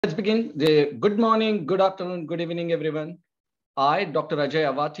Let's begin. Good morning, good afternoon, good evening, everyone. I, Dr. Ajay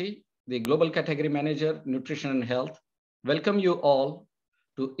Awati, the Global Category Manager, Nutrition and Health, welcome you all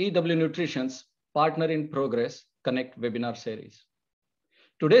to EW Nutrition's Partner in Progress Connect webinar series.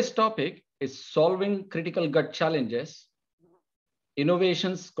 Today's topic is solving critical gut challenges,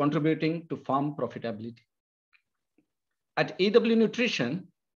 innovations contributing to farm profitability. At EW Nutrition,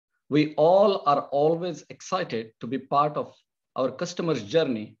 we all are always excited to be part of our customers'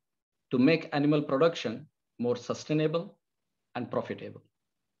 journey to make animal production more sustainable and profitable.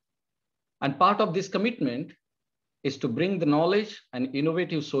 And part of this commitment is to bring the knowledge and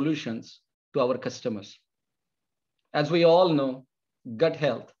innovative solutions to our customers. As we all know, gut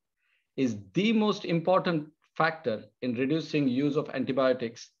health is the most important factor in reducing use of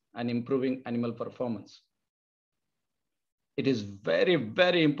antibiotics and improving animal performance. It is very,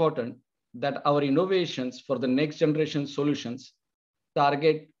 very important that our innovations for the next generation solutions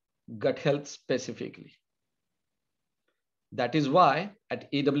target gut health specifically. That is why at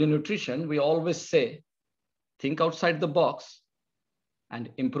EW Nutrition, we always say, think outside the box and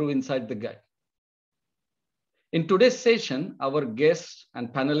improve inside the gut. In today's session, our guests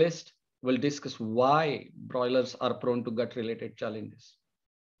and panelists will discuss why broilers are prone to gut-related challenges,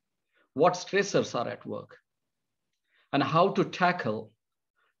 what stressors are at work, and how to tackle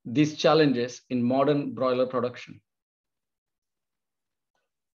these challenges in modern broiler production.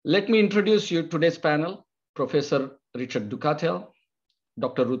 Let me introduce you to today's panel, Professor Richard Ducatelle,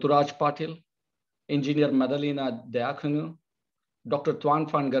 Dr. Ruturaj Patil, Engineer Madalina Diaconu, Dr. Twan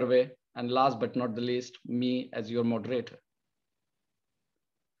van Gerwe, and last but not the least, me as your moderator.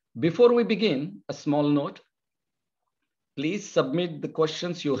 Before we begin, a small note. Please submit the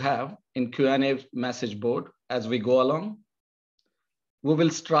questions you have in Q&A message board as we go along. We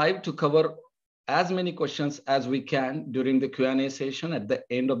will strive to cover as many questions as we can during the Q&A session at the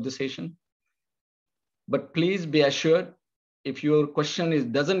end of the session. But please be assured, if your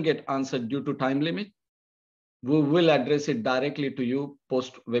question doesn't get answered due to time limit, we will address it directly to you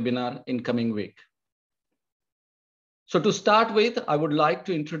post-webinar in coming week. So to start with, I would like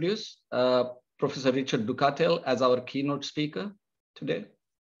to introduce Professor Richard Ducatelle as our keynote speaker today.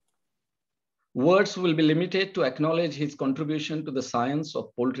 Words will be limited to acknowledge his contribution to the science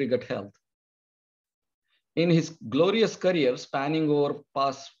of poultry gut health. In his glorious career spanning over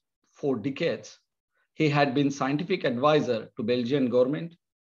past 4 decades, he had been scientific advisor to Belgian government,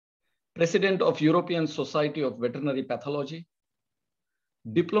 president of European Society of Veterinary Pathology,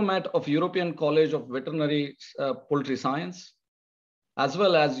 diplomat of European College of Veterinary Poultry Science, as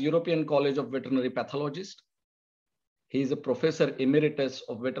well as European College of Veterinary Pathologists. He is a professor emeritus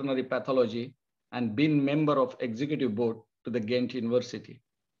of veterinary pathology and been member of executive board to the Ghent University.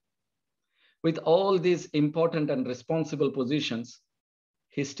 With all these important and responsible positions,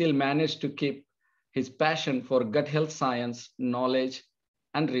 he still managed to keep his passion for gut health science, knowledge,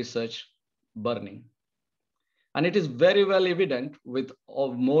 and research burning. And it is very well evident with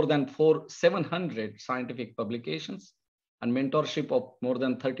more than 700 scientific publications and mentorship of more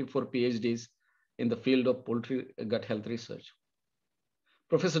than 34 PhDs in the field of poultry gut health research.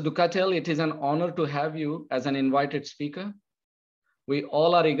 Professor Ducatelle, it is an honor to have you as an invited speaker. We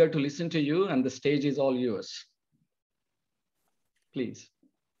all are eager to listen to you, and the stage is all yours. Please.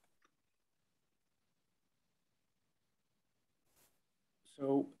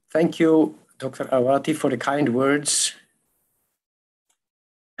 So thank you, Dr. Awati, for the kind words.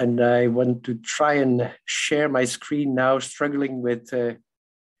 And I want to try and share my screen now, struggling with the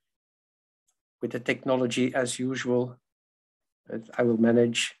technology as usual. But I will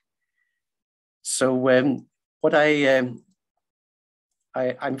manage. So I'm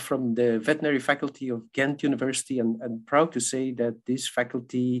from the veterinary faculty of Ghent University, and proud to say that this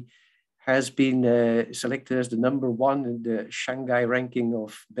faculty has been selected as the #1 in the Shanghai ranking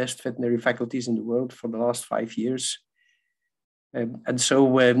of best veterinary faculties in the world for the last 5 years. And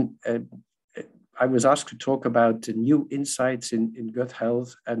so I was asked to talk about new insights in gut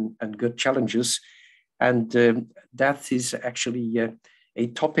health and gut challenges. And that is actually a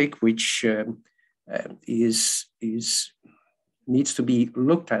topic which needs to be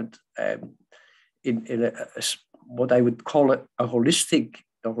looked at in what I would call a holistic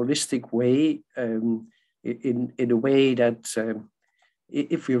way, in a way that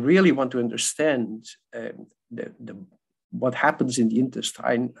if we really want to understand what happens in the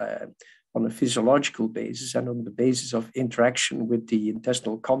intestine on a physiological basis and on the basis of interaction with the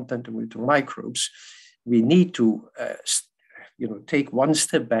intestinal content and with the microbes, we need to take one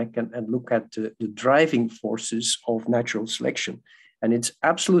step back and look at the driving forces of natural selection. And it's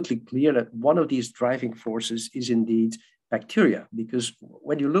absolutely clear that one of these driving forces is indeed bacteria, because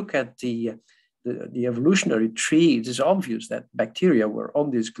when you look at the evolutionary tree, it is obvious that bacteria were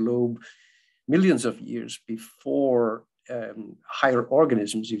on this globe millions of years before higher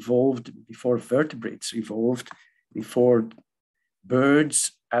organisms evolved, before vertebrates evolved, before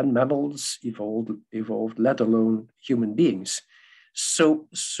birds and mammals evolved, let alone human beings.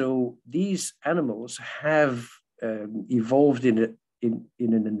 So these animals have evolved in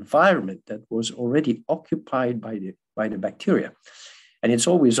an environment that was already occupied by the bacteria. And it's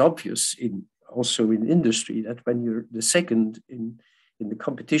always obvious also in industry that when you're the second in the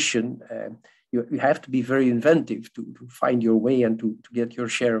competition, you have to be very inventive to find your way and to get your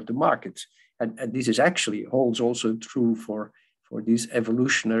share of the market. And this is actually holds also true for this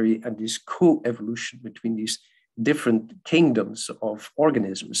evolutionary and this co-evolution between these different kingdoms of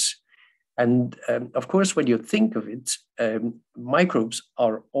organisms. And of course, when you think of it, microbes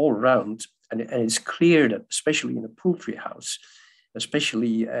are all around, and it's clear that especially in a poultry house,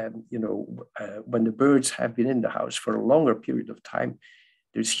 especially when the birds have been in the house for a longer period of time,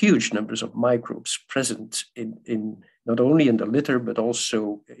 there's huge numbers of microbes present in not only in the litter, but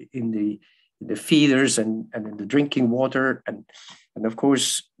also in the feeders and in the drinking water. And of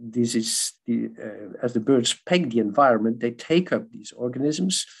course, this is as the birds peg the environment, they take up these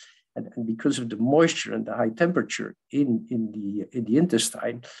organisms. And because of the moisture and the high temperature in the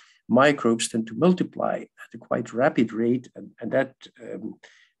intestine, microbes tend to multiply at a quite rapid rate. And that,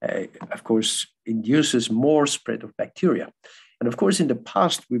 of course, induces more spread of bacteria. And of course, in the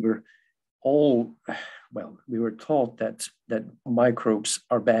past, we were taught that microbes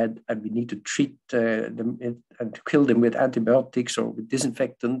are bad and we need to treat them and to kill them with antibiotics or with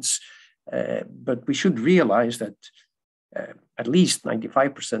disinfectants. But we should realize that at least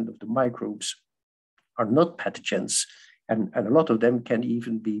 95% of the microbes are not pathogens, and a lot of them can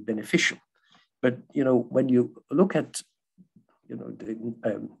even be beneficial. But when you look at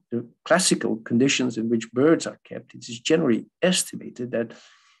the classical conditions in which birds are kept, it is generally estimated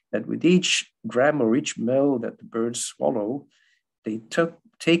that with each gram or each ml that the birds swallow, they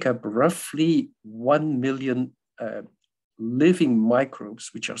take up roughly 1 million living microbes,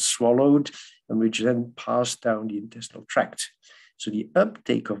 which are swallowed and which then pass down the intestinal tract. So the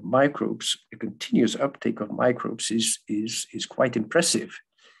uptake of microbes, the continuous uptake of microbes is quite impressive.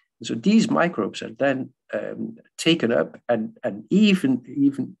 So these microbes are then taken up, and even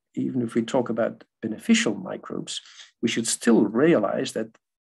if we talk about beneficial microbes, we should still realize that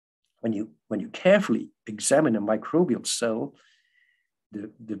when you carefully examine a microbial cell,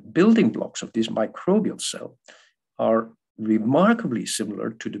 the building blocks of this microbial cell are remarkably similar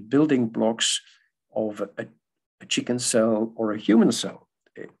to the building blocks of a chicken cell or a human cell.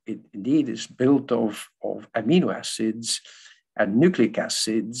 It indeed is built of amino acids and nucleic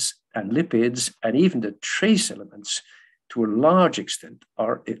acids and lipids, and even the trace elements to a large extent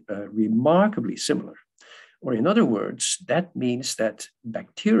are remarkably similar. Or in other words, that means that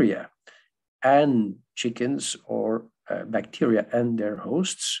bacteria and chickens or bacteria and their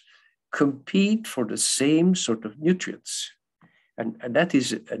hosts compete for the same sort of nutrients. And that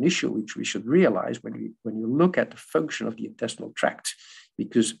is an issue which we should realize when you look at the function of the intestinal tract,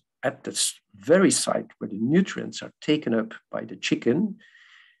 because at the very site where the nutrients are taken up by the chicken,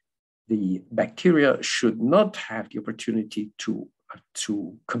 the bacteria should not have the opportunity to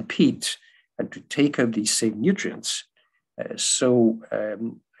compete and to take up these same nutrients.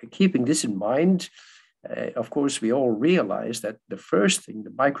 Keeping this in mind, of course, we all realize that the first thing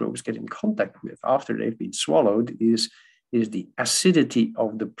the microbes get in contact with after they've been swallowed is the acidity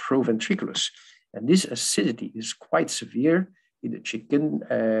of the proventriculus. And this acidity is quite severe in the chicken.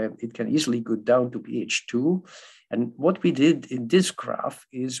 It can easily go down to pH 2. And what we did in this graph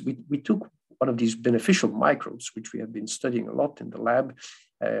is we took one of these beneficial microbes, which we have been studying a lot in the lab,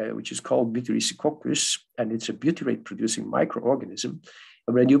 which is called Butyricoccus, and it's a butyrate-producing microorganism.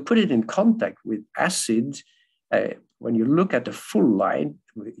 And when you put it in contact with acid, when you look at the full line,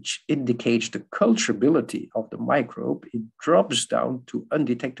 which indicates the culturability of the microbe, it drops down to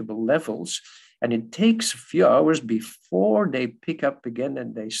undetectable levels, and it takes a few hours before they pick up again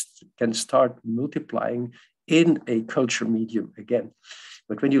and they can start multiplying in a culture medium again.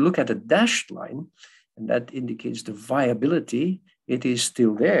 But when you look at a dashed line, and that indicates the viability, it is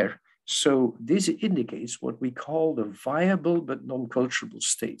still there. So this indicates what we call the viable but non-culturable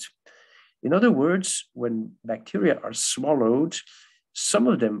state. In other words, when bacteria are swallowed, some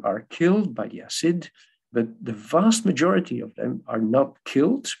of them are killed by the acid, but the vast majority of them are not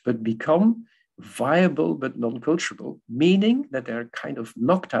killed, but become viable but non-culturable, meaning that they're kind of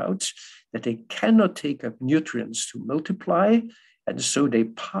knocked out, that they cannot take up nutrients to multiply, and so they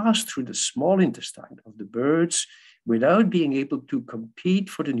pass through the small intestine of the birds without being able to compete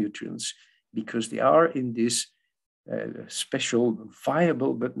for the nutrients because they are in this special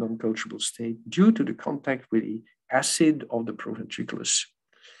viable but non-culturable state due to the contact with the acid of the proventriculus.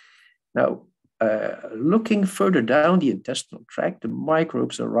 Now, looking further down the intestinal tract, the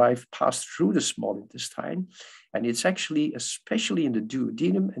microbes pass through the small intestine, and it's actually, especially in the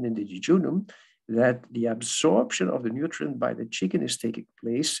duodenum and in the jejunum, that the absorption of the nutrient by the chicken is taking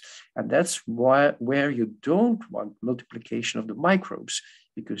place, and that's where you don't want multiplication of the microbes,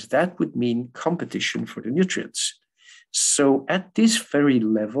 because that would mean competition for the nutrients. So at this very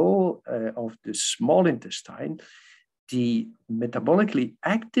level of the small intestine, the metabolically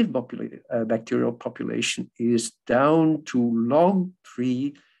active bacterial population is down to log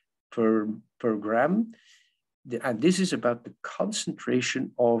 3 per gram. And this is about the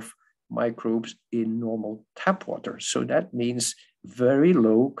concentration of microbes in normal tap water. So that means very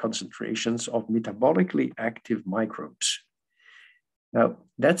low concentrations of metabolically active microbes. Now,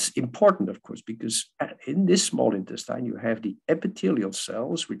 that's important, of course, because in this small intestine, you have the epithelial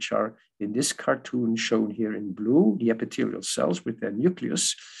cells, which are in this cartoon shown here in blue, the epithelial cells with their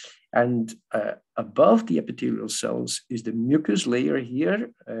nucleus. And above the epithelial cells is the mucus layer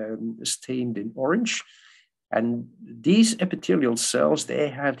here, stained in orange. And these epithelial cells, they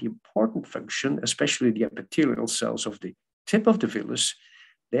have the important function, especially the epithelial cells of the tip of the villus.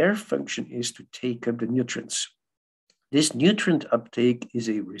 Their function is to take up the nutrients. This nutrient uptake is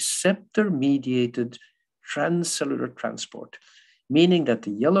a receptor-mediated transcellular transport, meaning that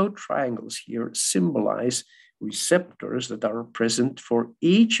the yellow triangles here symbolize receptors that are present for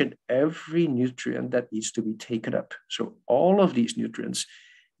each and every nutrient that needs to be taken up. So all of these nutrients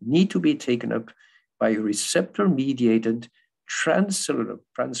need to be taken up by a receptor-mediated transcellular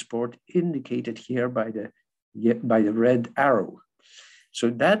transport indicated here by the red arrow. So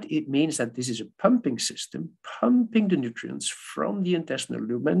that it means that this is a pumping system, pumping the nutrients from the intestinal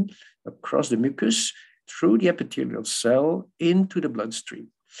lumen across the mucus through the epithelial cell into the bloodstream.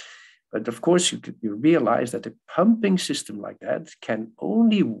 But of course, you realize that a pumping system like that can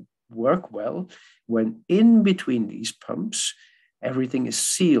only work well when in between these pumps, everything is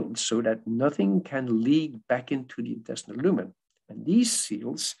sealed so that nothing can leak back into the intestinal lumen. And these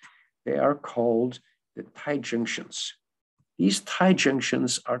seals, they are called the tight junctions. These tight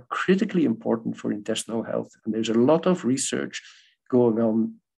junctions are critically important for intestinal health. And there's a lot of research going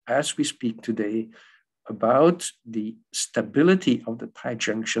on as we speak today about the stability of the tight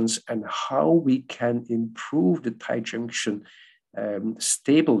junctions and how we can improve the tight junction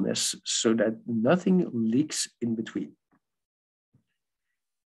stableness so that nothing leaks in between.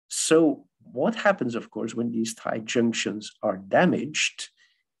 So what happens, of course, when these tight junctions are damaged,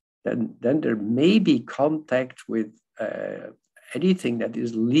 then there may be contact with anything that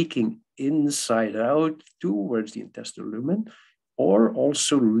is leaking inside out towards the intestinal lumen, or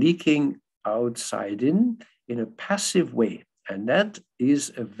also leaking outside in a passive way. And that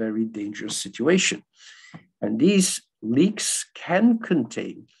is a very dangerous situation. And these leaks can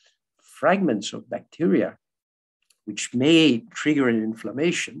contain fragments of bacteria, which may trigger an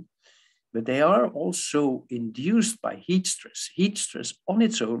inflammation, but they are also induced by heat stress. Heat stress on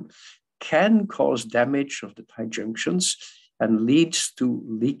its own can cause damage of the tight junctions and leads to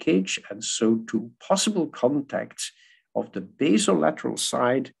leakage and so to possible contact of the basolateral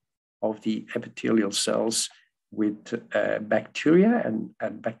side of the epithelial cells with bacteria and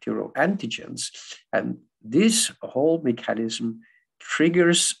bacterial antigens. And this whole mechanism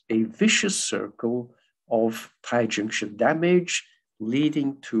triggers a vicious circle of tight junction damage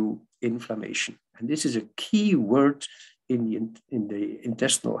leading to inflammation. And this is a key word in the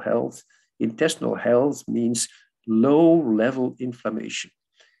intestinal health. Intestinal health means low-level inflammation.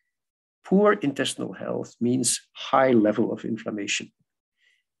 Poor intestinal health means high level of inflammation.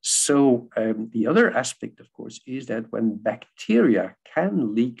 So the other aspect, of course, is that when bacteria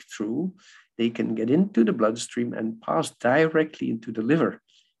can leak through, they can get into the bloodstream and pass directly into the liver.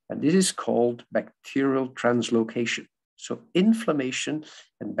 And this is called bacterial translocation. So inflammation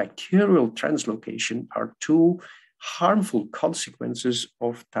and bacterial translocation are two harmful consequences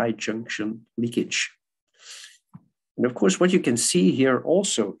of tight junction leakage. And of course, what you can see here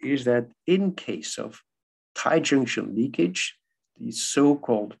also is that in case of tight junction leakage, the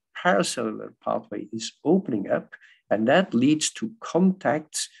so-called paracellular pathway is opening up, and that leads to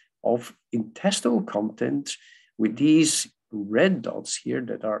contacts of intestinal content with these red dots here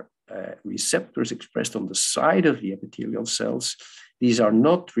that are receptors expressed on the side of the epithelial cells. These are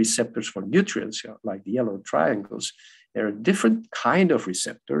not receptors for nutrients like the yellow triangles. They're a different kind of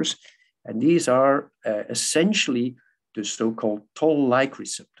receptors, and these are essentially the so-called toll-like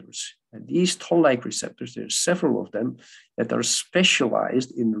receptors. And these toll-like receptors, there are several of them that are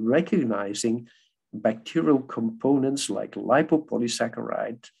specialized in recognizing bacterial components like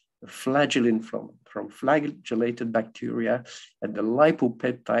lipopolysaccharide, the flagellin from flagellated bacteria, and the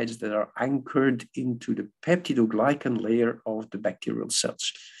lipopeptides that are anchored into the peptidoglycan layer of the bacterial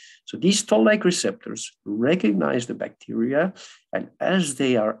cells. So these toll-like receptors recognize the bacteria, and as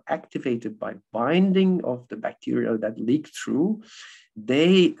they are activated by binding of the bacteria that leak through,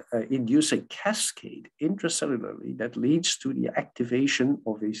 they induce a cascade intracellularly that leads to the activation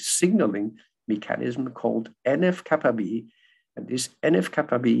of a signaling mechanism called NF-kappa B. And this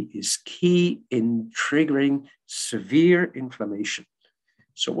NF-kappa B is key in triggering severe inflammation.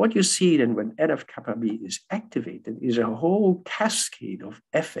 So what you see then when NF-kappa B is activated is a whole cascade of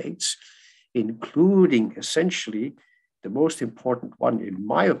effects, including essentially the most important one, in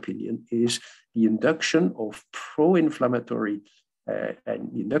my opinion, is the induction of pro-inflammatory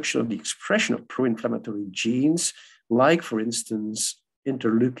and the induction of the expression of pro-inflammatory genes, like, for instance,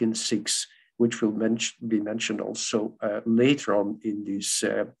 interleukin-6, which will be mentioned also later on in this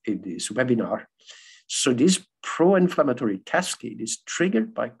webinar. So this pro-inflammatory cascade is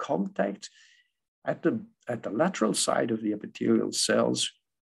triggered by contact at the lateral side of the epithelial cells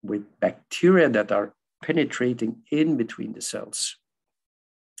with bacteria that are penetrating in between the cells.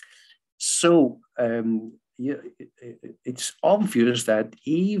 So it's obvious that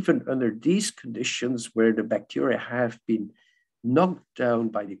even under these conditions where the bacteria have been knocked down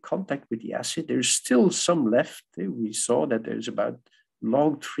by the contact with the acid, there's still some left. We saw that there's about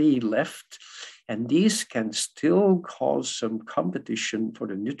log 3 left, and these can still cause some competition for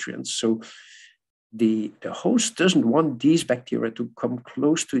the nutrients. So the host doesn't want these bacteria to come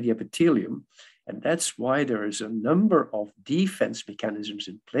close to the epithelium, and that's why there is a number of defense mechanisms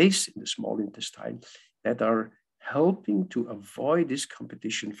in place in the small intestine that are helping to avoid this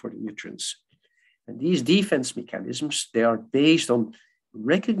competition for the nutrients. And these defense mechanisms, they are based on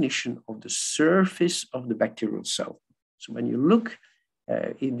recognition of the surface of the bacterial cell. So when you look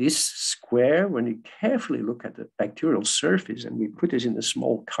in this square, when you carefully look at the bacterial surface, and we put this in a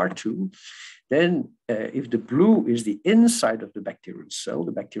small cartoon, then if the blue is the inside of the bacterial cell,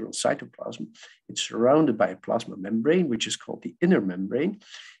 the bacterial cytoplasm, it's surrounded by a plasma membrane, which is called the inner membrane.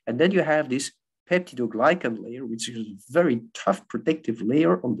 And then you have this peptidoglycan layer, which is a very tough protective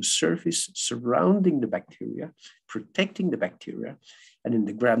layer on the surface surrounding the bacteria, protecting the bacteria. And in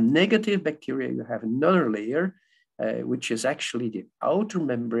the gram-negative bacteria, you have another layer, which is actually the outer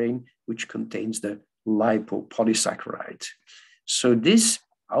membrane, which contains the lipopolysaccharide. So this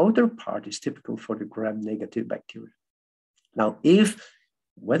outer part is typical for the gram-negative bacteria. Now,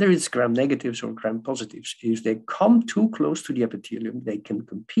 whether it's gram-negatives or gram-positives, if they come too close to the epithelium, they can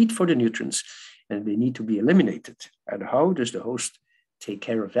compete for the nutrients and they need to be eliminated. And how does the host take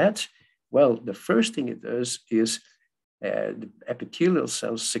care of that? Well, the first thing it does is the epithelial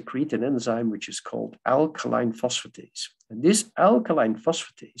cells secrete an enzyme which is called alkaline phosphatase. And this alkaline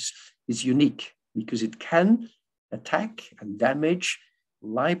phosphatase is unique because it can attack and damage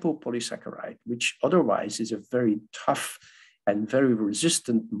lipopolysaccharide, which otherwise is a very tough and very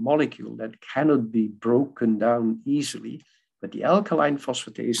resistant molecule that cannot be broken down easily. But the alkaline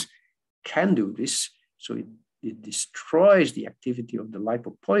phosphatase can do this. So it destroys the activity of the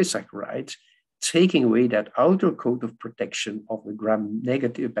lipopolysaccharide, taking away that outer coat of protection of the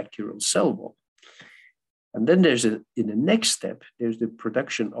gram-negative bacterial cell wall. And then in the next step, there's the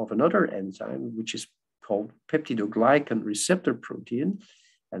production of another enzyme, which is called peptidoglycan receptor protein.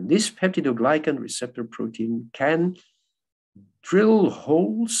 And this peptidoglycan receptor protein can drill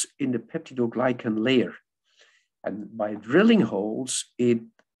holes in the peptidoglycan layer. And by drilling holes, it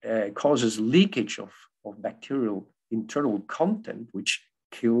causes leakage of bacterial internal content, which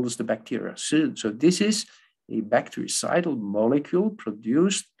kills the bacteria. So this is a bactericidal molecule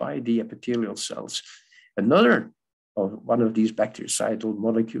produced by the epithelial cells. Another one of these bactericidal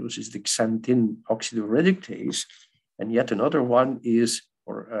molecules is the xanthin oxidoreductase, and yet another one is,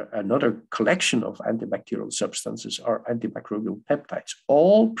 or another collection of antibacterial substances are antimicrobial peptides,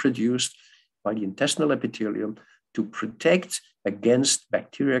 all produced by the intestinal epithelium to protect against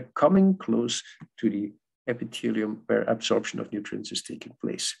bacteria coming close to the epithelium where absorption of nutrients is taking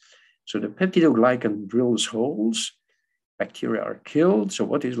place. So the peptidoglycan drills holes, bacteria are killed. So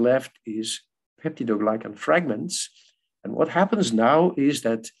what is left is peptidoglycan fragments. And what happens now is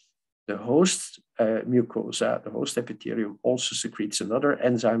that the host mucosa, the host epithelium, also secretes another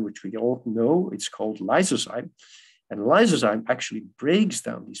enzyme, which we all know. It's called lysozyme. And lysozyme actually breaks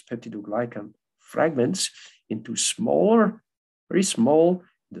down these peptidoglycan fragments into smaller, very small,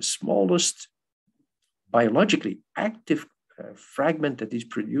 the smallest biologically active fragment that is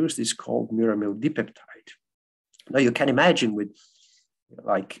produced is called muramyl dipeptide. Now you can imagine with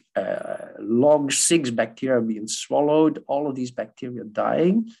like log6 bacteria being swallowed, all of these bacteria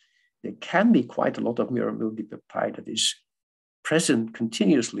dying, there can be quite a lot of muramyl dipeptide that is present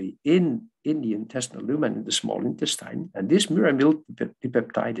continuously in the intestinal lumen in the small intestine. And this muramyl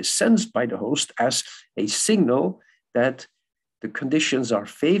dipeptide is sensed by the host as a signal that the conditions are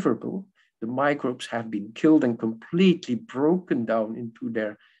favorable. The microbes have been killed and completely broken down into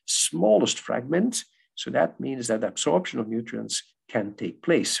their smallest fragments. So that means that absorption of nutrients can take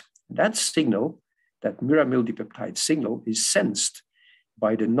place. That signal, that muramyl dipeptide signal, is sensed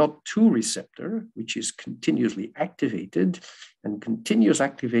by the NOT2 receptor, which is continuously activated, and continuous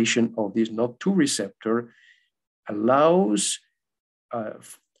activation of this NOT2 receptor allows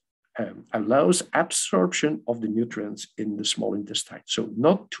absorption of the nutrients in the small intestine. So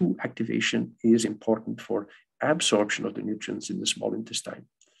NOT2 activation is important for absorption of the nutrients in the small intestine.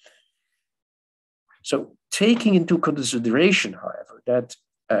 So taking into consideration, however, that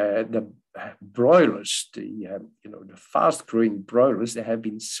the broilers, the fast-growing broilers, they have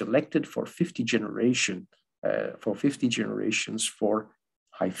been selected for 50 generations for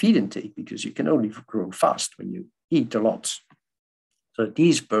high feed intake, because you can only grow fast when you eat a lot. So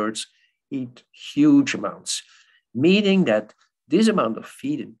these birds eat huge amounts, meaning that this amount of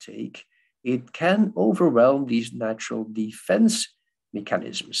feed intake, it can overwhelm these natural defense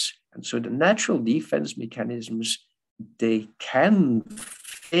mechanisms. And so the natural defense mechanisms, they can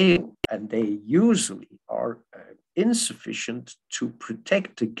fail, and they usually are insufficient to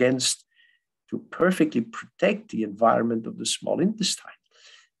perfectly protect the environment of the small intestine.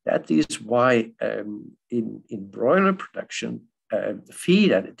 That is why in broiler production,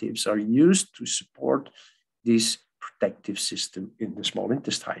 feed additives are used to support this protective system in the small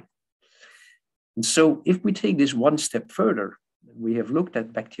intestine. And so if we take this one step further, we have looked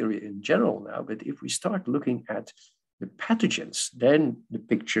at bacteria in general now, but if we start looking at the pathogens, then the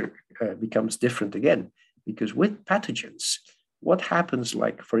picture becomes different again. Because with pathogens, what happens,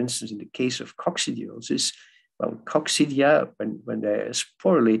 like for instance, in the case of coccidiosis, well, coccidia, when the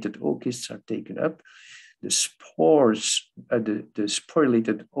sporulated oocysts are taken up, the spores, the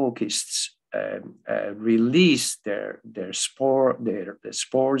sporulated oocysts release their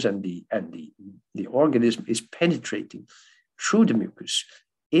spores, and the organism is penetrating through the mucus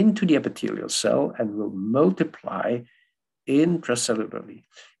into the epithelial cell and will multiply intracellularly.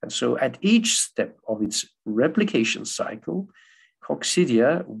 And so at each step of its replication cycle,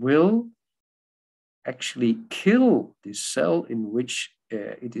 coccidia will actually kill the cell in which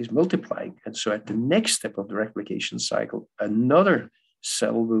it is multiplying. And so at the next step of the replication cycle, another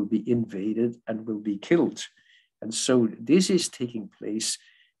cell will be invaded and will be killed. And so this is taking place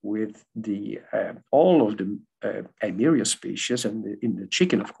with all of the Eimeria species. And in the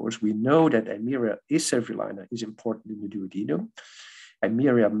chicken, of course, we know that Eimeria acervulina is important in the duodenum.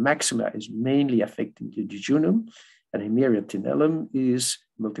 Eimeria maxima is mainly affecting the jejunum, and Eimeria tenellum is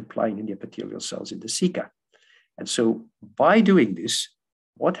multiplying in the epithelial cells in the ceca. And so by doing this,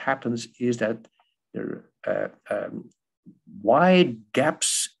 what happens is that there wide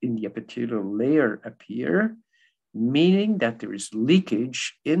gaps in the epithelial layer appear, meaning that there is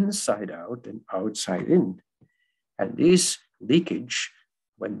leakage inside out and outside in. And this leakage,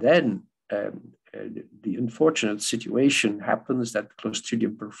 when then the unfortunate situation happens that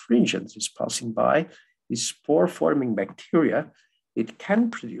Clostridium perfringens is passing by, this spore-forming bacteria, it can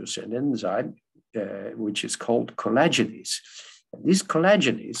produce an enzyme which is called collagenase. And this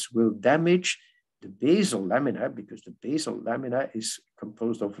collagenase will damage the basal lamina, because the basal lamina is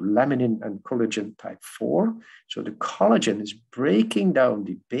composed of laminin and collagen type 4. So the collagen is breaking down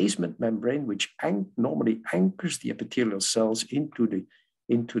the basement membrane, which normally anchors the epithelial cells into the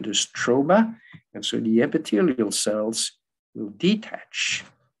stroma. And so the epithelial cells will detach.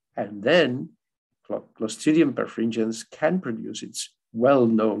 And then Clostridium perfringens can produce its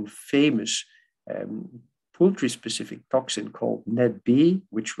well-known, famous poultry-specific toxin called NEDB,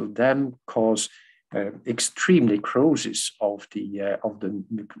 which will then cause extreme necrosis of the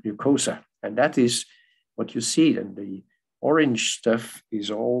mucosa. And that is what you see. And the orange stuff is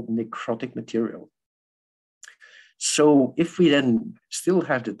all necrotic material. So if we then still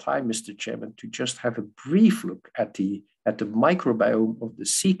have the time, Mr. Chairman, to just have a brief look at the microbiome of the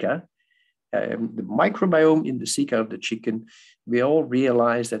ceca, the microbiome in the ceca of the chicken, we all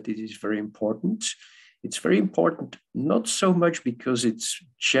realize that it is very important. It's very important, not so much because it's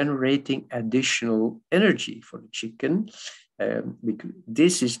generating additional energy for the chicken, because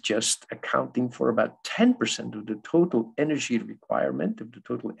this is just accounting for about 10% of the total energy requirement, of the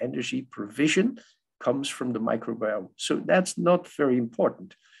total energy provision comes from the microbiome. So that's not very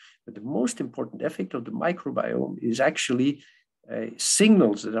important. But the most important effect of the microbiome is actually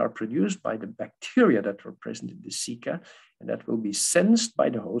signals that are produced by the bacteria that are present in the ceca, and that will be sensed by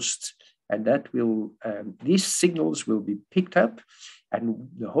the host, and that will these signals will be picked up, and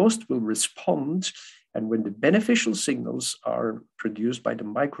the host will respond. And when the beneficial signals are produced by the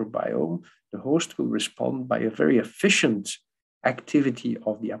microbiome, the host will respond by a very efficient activity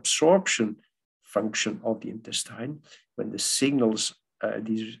of the absorption function of the intestine. When the signals,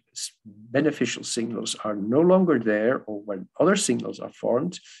 these beneficial signals, are no longer there, or when other signals are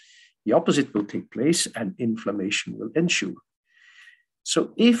formed, the opposite will take place and inflammation will ensue.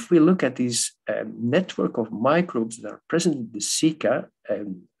 So if we look at this network of microbes that are present in the ceca,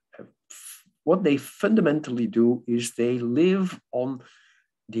 what they fundamentally do is they live on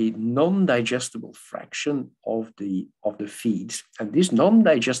the non-digestible fraction of the feed. And this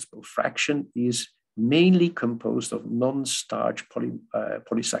non-digestible fraction is mainly composed of non-starch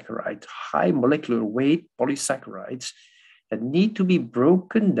polysaccharide, high molecular weight polysaccharides that need to be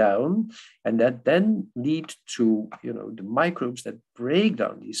broken down, and that then lead to the microbes that break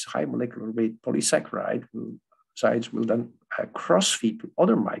down these high molecular weight polysaccharides will then cross-feed with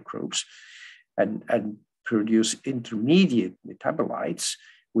other microbes and produce intermediate metabolites,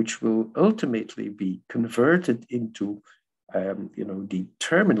 which will ultimately be converted into the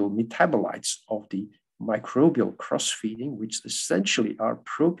terminal metabolites of the microbial cross-feeding, which essentially are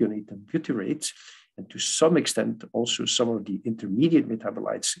propionate and butyrate, and to some extent also some of the intermediate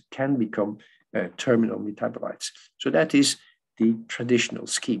metabolites can become terminal metabolites. So that is the traditional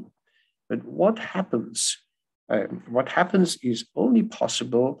scheme. But what happens? What happens is only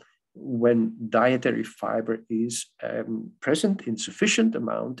possible when dietary fiber is present in sufficient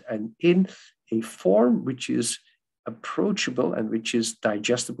amount and in a form which is approachable and which is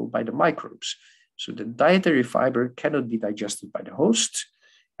digestible by the microbes. So the dietary fiber cannot be digested by the host,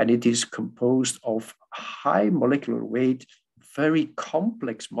 and it is composed of high molecular weight, very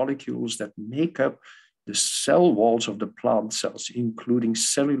complex molecules that make up the cell walls of the plant cells, including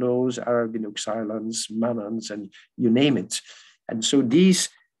cellulose, arabinoxylans, mannans, and you name it. And so these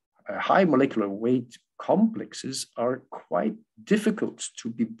high molecular weight complexes are quite difficult to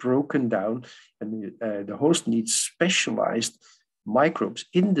be broken down, and the host needs specialized microbes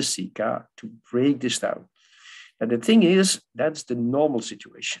in the ceca to break this down. And the thing is, that's the normal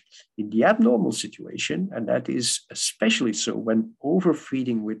situation. In the abnormal situation, and that is especially so when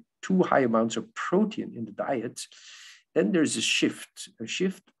overfeeding with too high amounts of protein in the diet, then there's a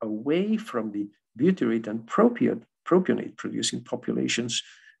shift away from the butyrate and propionate producing populations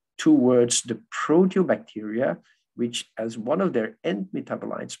towards the proteobacteria, which as one of their end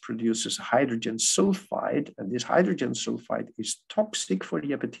metabolites produces hydrogen sulfide, and this hydrogen sulfide is toxic for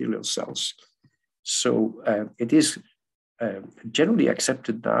the epithelial cells. So it is generally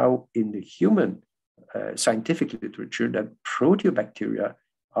accepted now in the human scientific literature that proteobacteria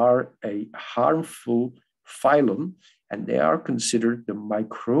are a harmful phylum, and they are considered the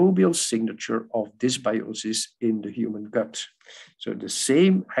microbial signature of dysbiosis in the human gut. So the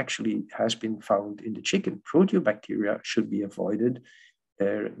same actually has been found in the chicken. Proteobacteria should be avoided.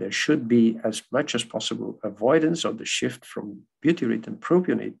 There should be, as much as possible, avoidance of the shift from butyrate and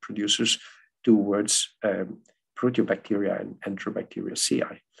propionate producers towards proteobacteria and Enterobacteria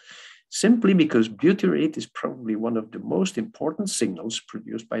cei. Simply because butyrate is probably one of the most important signals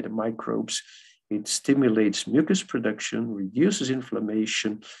produced by the microbes. It stimulates mucus production, reduces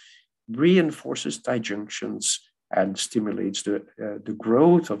inflammation, reinforces disjunctions, and stimulates the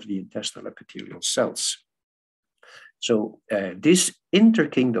growth of the intestinal epithelial cells. So this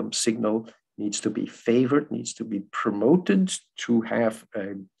interkingdom signal needs to be favored, needs to be promoted to have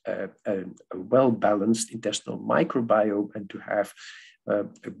a well-balanced intestinal microbiome and to have a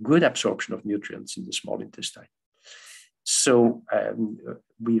good absorption of nutrients in the small intestine. So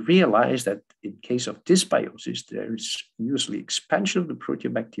we realize that in case of dysbiosis, there is usually expansion of the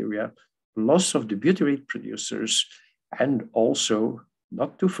proteobacteria, loss of the butyrate producers, and also,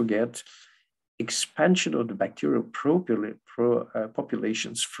 not to forget, expansion of the bacterial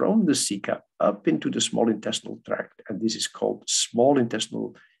populations from the ceca up into the small intestinal tract. And this is called small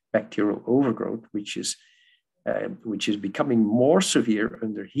intestinal bacterial overgrowth, which is becoming more severe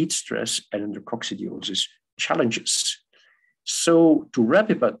under heat stress and under coccidiosis challenges. So to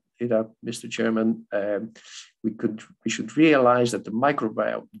wrap it up, Mr. Chairman, we should realize that the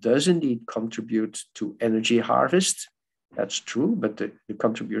microbiome does indeed contribute to energy harvest. That's true, but the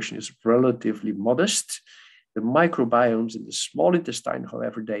contribution is relatively modest. The microbiomes in the small intestine,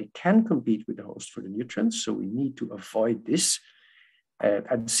 however, they can compete with the host for the nutrients, so we need to avoid this.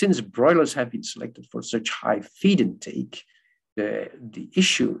 And since broilers have been selected for such high feed intake, the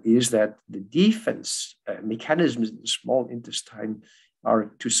issue is that the defense mechanisms in the small intestine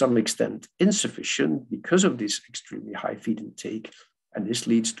are to some extent insufficient because of this extremely high feed intake. And this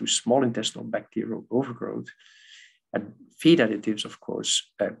leads to small intestinal bacterial overgrowth. And feed additives, of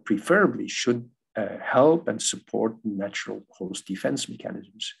course, preferably should help and support natural host defense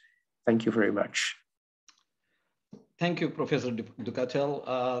mechanisms. Thank you very much. Thank you, Professor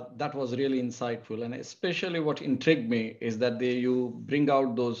Ducatelle. That was really insightful. And especially what intrigued me is that you bring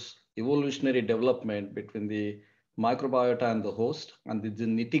out those evolutionary development between the microbiota and the host and the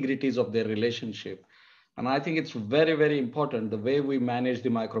nitty-gritties of their relationship. And I think it's very, very important the way we manage the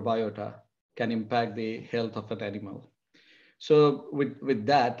microbiota can impact the health of an animal. So with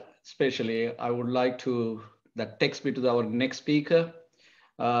that, especially, I would like to, that takes me to our next speaker,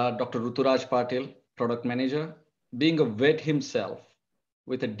 Dr. Ruturaj Patil, product manager. Being a vet himself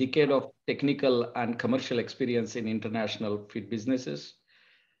with a decade of technical and commercial experience in international feed businesses,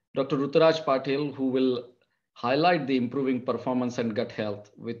 Dr. Ruturaj Patil, who will highlight the improving performance and gut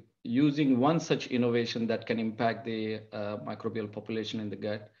health with using one such innovation that can impact the microbial population in the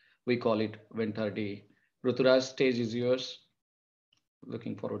gut. We call it VentRD. Ruturaj, stage is yours.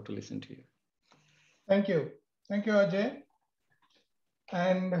 Looking forward to listen to you. Thank you. Thank you, Ajay.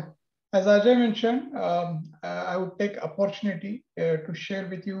 And as Ajay mentioned, I would take opportunity to share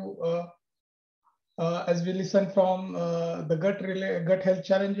with you as we listen from the gut health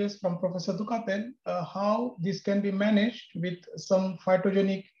challenges from Professor Ducatelle, how this can be managed with some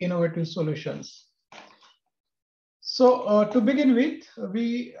phytogenic innovative solutions. So to begin with,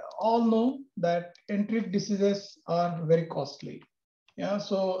 we all know that enteric diseases are very costly. Yeah,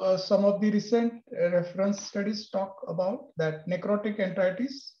 so some of the recent reference studies talk about that necrotic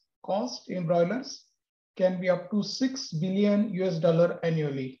enteritis cost in broilers can be up to $6 billion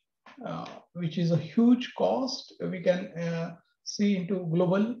annually, which is a huge cost. We can see into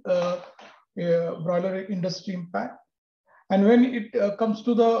global broiler industry impact. And when it comes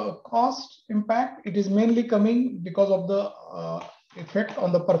to the cost impact, it is mainly coming because of the effect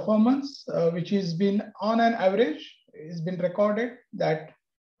on the performance, which has been on an average, has been recorded that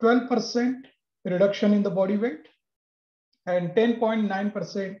 12% reduction in the body weight and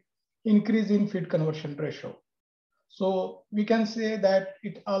 10.9% increase in feed conversion ratio. So we can say that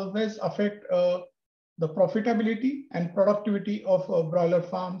it always affects the profitability and productivity of broiler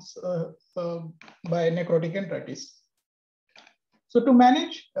farms by necrotic enteritis. So to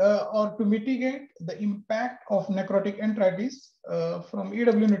manage or to mitigate the impact of necrotic enteritis from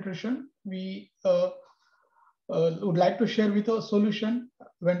EW Nutrition, we would like to share with a solution,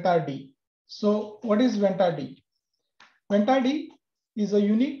 VentRD. So what is VentRD? VentRD is a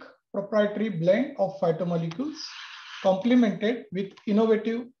unique proprietary blend of phytomolecules complemented with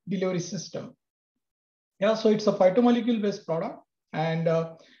innovative delivery system. Yeah, so it's a phytomolecule-based product. And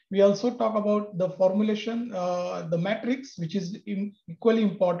we also talk about the formulation, the matrix, which is equally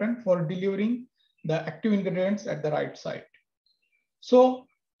important for delivering the active ingredients at the right site. So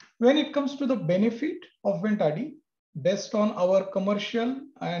when it comes to the benefit of VentRD, based on our commercial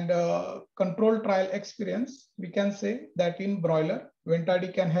and control trial experience, we can say that in broiler,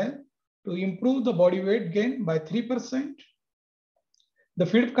 VentRD can help to improve the body weight gain by 3%. The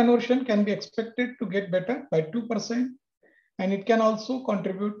feed conversion can be expected to get better by 2%, and it can also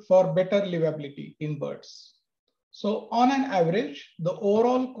contribute for better livability in birds. So on an average, the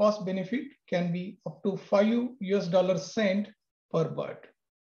overall cost benefit can be up to $5 per bird.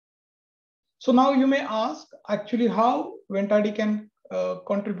 So now you may ask actually how VentRD can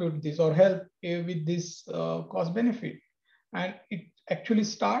contribute this or help with this cost benefit. And it actually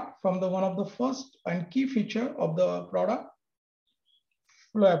starts from the one of the first and key feature of the product,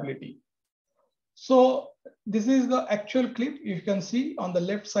 flowability. So this is the actual clip you can see on the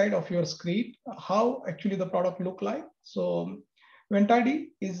left side of your screen, how actually the product look like. So VentRD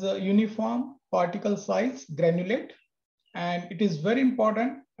is a uniform particle size granulate, and it is very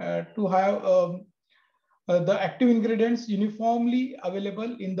important to have the active ingredients uniformly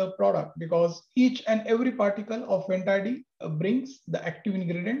available in the product, because each and every particle of VentRD brings the active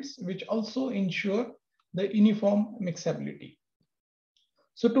ingredients, which also ensure the uniform mixability.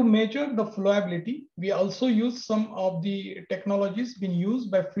 So to measure the flowability, we also use some of the technologies being used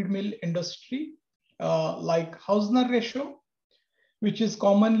by feed mill industry, like Hausner ratio, which is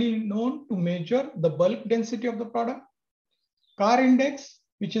commonly known to measure the bulk density of the product, CAR index,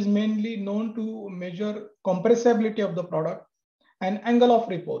 which is mainly known to measure compressibility of the product, and angle of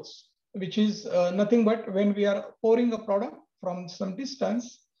repose, which is nothing but when we are pouring a product from some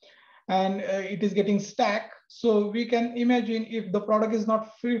distance, and it is getting stacked. So we can imagine if the product is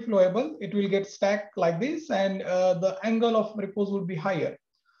not free flowable, it will get stacked like this, and the angle of repose would be higher.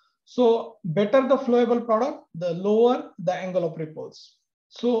 So better the flowable product, the lower the angle of repose.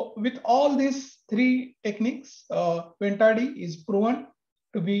 So with all these three techniques, Ventadi is proven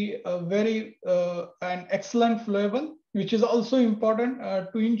to be a very an excellent flowable, which is also important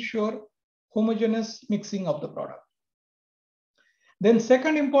to ensure homogeneous mixing of the product. Then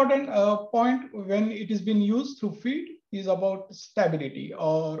second important point when it is being used through feed is about stability,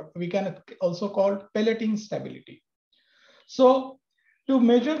 or we can also call pelleting stability. So to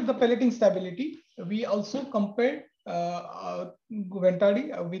measure the pelleting stability, we also compared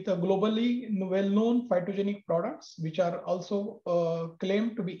Ventadi with a globally well-known phytogenic products, which are also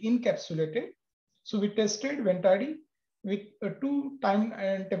claimed to be encapsulated. So we tested Ventadi with a 2 time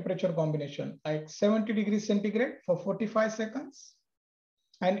and temperature combination, like 70 degrees centigrade for 45 seconds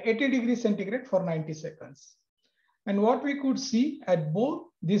and 80 degrees centigrade for 90 seconds. And what we could see at both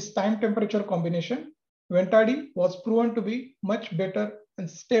this time temperature combination, Ventadi was proven to be much better and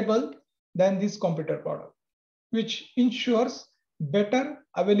stable than this competitor product, which ensures better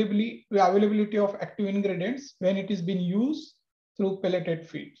availability of active ingredients when it is being used through pelleted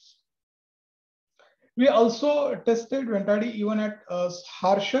feeds. We also tested Ventadi even at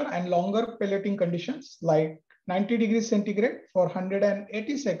harsher and longer pelleting conditions, like 90 degrees centigrade for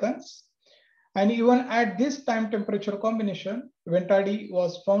 180 seconds. And even at this time temperature combination, Ventadi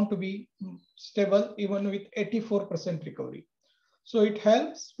was found to be stable even with 84% recovery. So it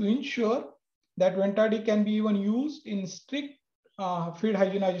helps to ensure that Ventadi can be even used in strict feed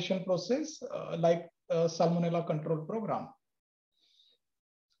hygienization process like Salmonella control program.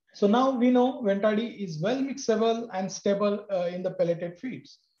 So now we know Ventadi is well mixable and stable in the pelleted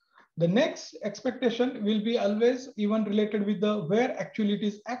feeds. The next expectation will be always even related with the where actually it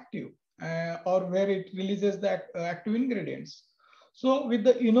is active or where it releases the active ingredients. So with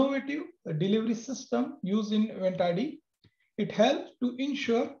the innovative delivery system used in Ventadi, it helps to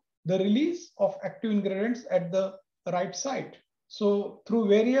ensure the release of active ingredients at the right site. So through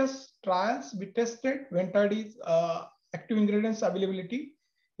various trials, we tested Ventadi's active ingredients availability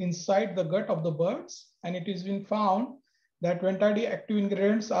inside the gut of the birds, and it has been found that Ventadi active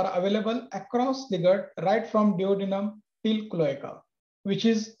ingredients are available across the gut, right from duodenum till cloaca, which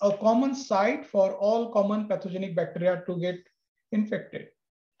is a common site for all common pathogenic bacteria to get infected.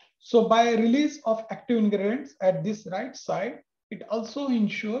 So by release of active ingredients at this right site, it also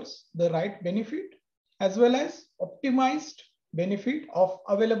ensures the right benefit as well as optimized benefit of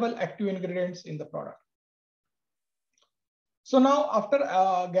available active ingredients in the product. So now after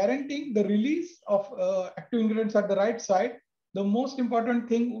guaranteeing the release of active ingredients at the right site, the most important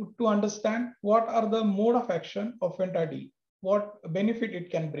thing to understand what are the mode of action of Ventadi, what benefit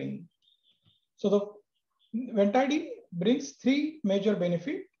it can bring. So the Ventadi brings three major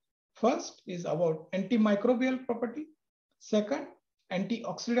benefits. First is about antimicrobial property, second,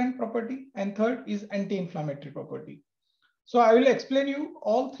 antioxidant property, and third is anti-inflammatory property. So I will explain you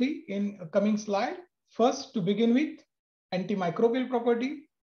all three in a coming slide. First, to begin with, antimicrobial property.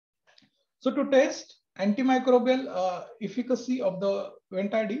 So to test antimicrobial efficacy of the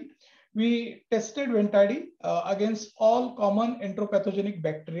Ventadi, we tested Ventadi against all common enteropathogenic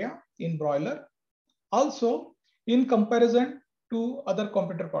bacteria in broiler. Also, in comparison to other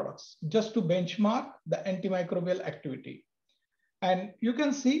competitor products, just to benchmark the antimicrobial activity. And you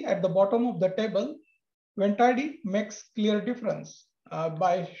can see at the bottom of the table, Ventadi makes clear difference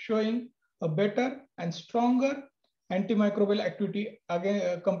by showing a better and stronger antimicrobial activity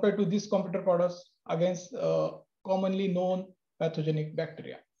again compared to these competitor products against commonly known pathogenic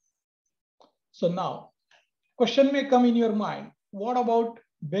bacteria. So now, question may come in your mind, what about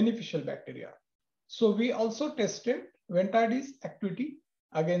beneficial bacteria? So we also tested Ventadi's activity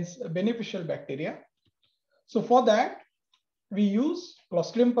against beneficial bacteria. So for that, we use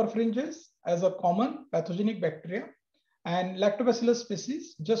Clostridium perfringens as a common pathogenic bacteria and Lactobacillus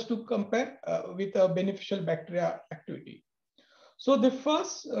species just to compare with a beneficial bacteria activity. So the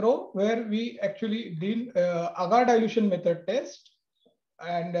first row where we actually did agar dilution method test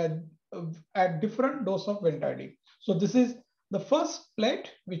and at different dose of Ventadi. So this is the first plate,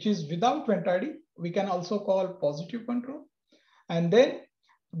 which is without Ventadi. We can also call positive control. And then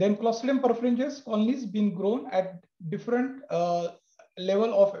Clostridium perfringens colonies been grown at different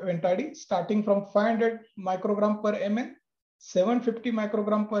level of Ventadi, starting from 500 microgram per ml, 750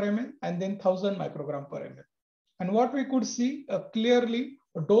 microgram per ml, and then 1000 microgram per ml. And what we could see clearly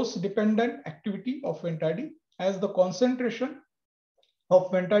dose-dependent activity of Ventadi. As the concentration of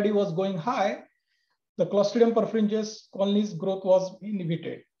Ventadi was going high, the Clostridium perfringens colonies growth was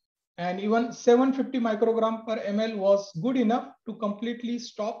inhibited. And even 750 microgram per ml was good enough to completely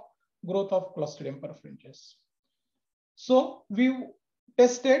stop growth of Clostridium perfringens. So we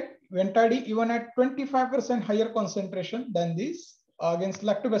tested Ventadi even at 25% higher concentration than this against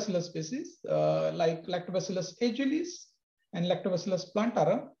lactobacillus species like Lactobacillus agilis and Lactobacillus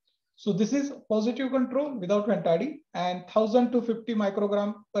plantarum. So this is positive control without Ventadi, and 1000 to 50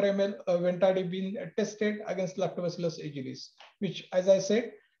 microgram per ml Ventadi being tested against Lactobacillus agilis, which, as I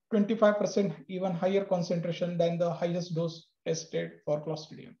said, 25% even higher concentration than the highest dose tested for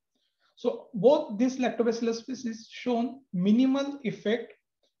Clostridium. So both these Lactobacillus species shown minimal effect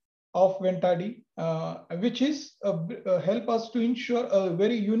of Ventadi, which is help us to ensure a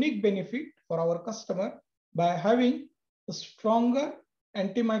very unique benefit for our customer by having a stronger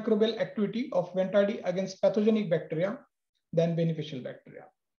antimicrobial activity of Ventadi against pathogenic bacteria than beneficial bacteria,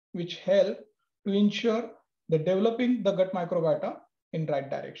 which help to ensure the developing the gut microbiota in right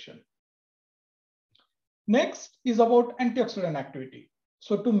direction. Next is about antioxidant activity.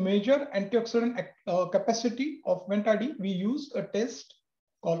 So to measure antioxidant capacity of Ventadi, we use a test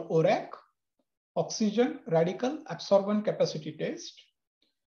called ORAC, Oxygen Radical Absorbent Capacity Test.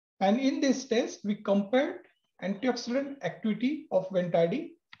 And in this test, we compared antioxidant activity of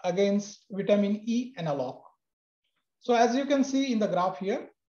Ventadi against vitamin E analog. So as you can see in the graph here,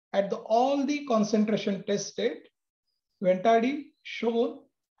 at all the concentration tested, Ventadi showed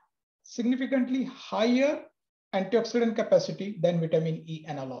significantly higher antioxidant capacity than vitamin E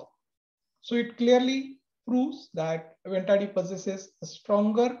analog. So it clearly proves that Ventadi possesses a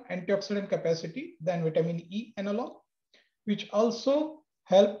stronger antioxidant capacity than vitamin E analog, which also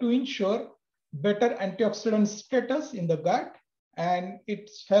help to ensure better antioxidant status in the gut, and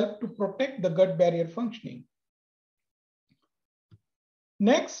it's helped to protect the gut barrier functioning.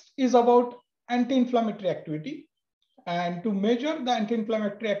 Next is about anti-inflammatory activity. And to measure the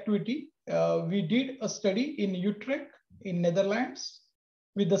anti-inflammatory activity, we did a study in Utrecht in Netherlands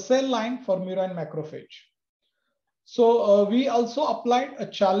with the cell line for murine macrophage. So we also applied a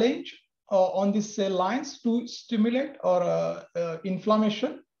challenge on these cell lines to stimulate or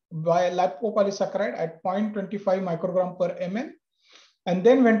inflammation by lipopolysaccharide at 0.25 microgram per ml. And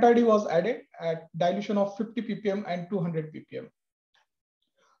then Ventadi was added at dilution of 50 ppm and 200 ppm.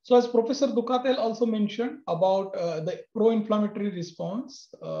 So as Professor Ducatelle also mentioned about the pro-inflammatory response,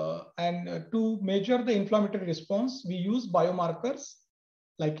 and to measure the inflammatory response, we use biomarkers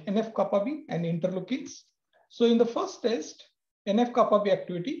like NF-kappa B and interleukins. So in the first test, NF-kappa B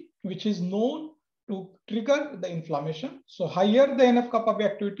activity, which is known to trigger the inflammation. So higher the NF-kappa B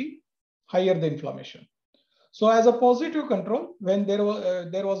activity, higher the inflammation. So as a positive control, when there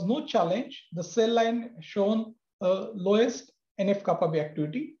was no challenge, the cell line shown lowest NF-kappa B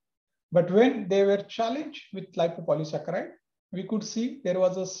activity. But when they were challenged with lipopolysaccharide, we could see there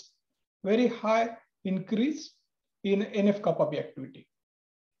was a very high increase in NF-kappa B activity.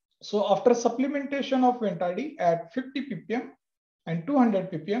 So after supplementation of Ventadi at 50 ppm and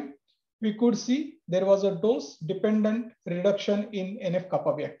 200 ppm, we could see there was a dose-dependent reduction in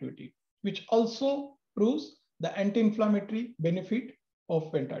NF-kappa B activity, which also proves the anti-inflammatory benefit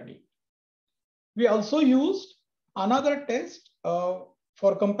of Ventadi. We also used another test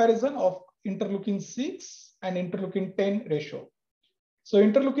for comparison of interleukin 6 and interleukin 10 ratio. So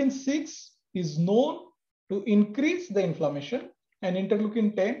interleukin 6 is known to increase the inflammation, and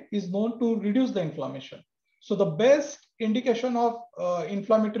interleukin 10 is known to reduce the inflammation. So the best indication of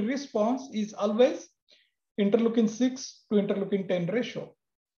inflammatory response is always interleukin 6 to interleukin 10 ratio.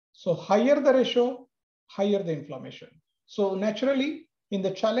 So higher the ratio, higher the inflammation. So naturally, in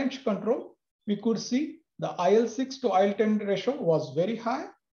the challenge control, we could see the IL-6 to IL-10 ratio was very high.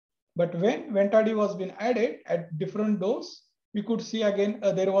 But when Ventadi was being added at different dose, we could see again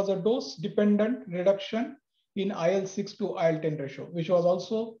there was a dose-dependent reduction in IL-6 to IL-10 ratio, which was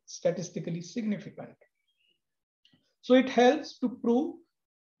also statistically significant. So it helps to prove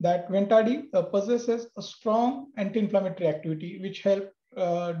that Ventadi possesses a strong anti-inflammatory activity, which help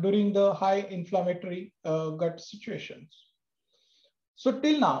during the high inflammatory gut situations. So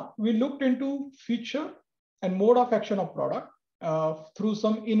till now, we looked into feature and mode of action of product through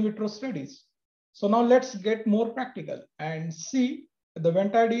some in vitro studies. So now let's get more practical and see the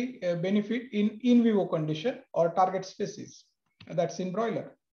Ventadi benefit in vivo condition or target species, that's in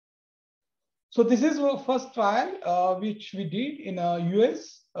broiler. So this is our first trial which we did in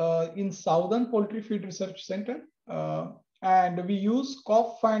US in Southern Poultry Feed Research Center, and we use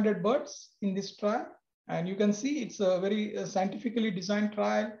COF 500 birds in this trial. And you can see it's a very scientifically designed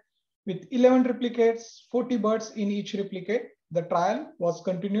trial with 11 replicates, 40 birds in each replicate. The trial was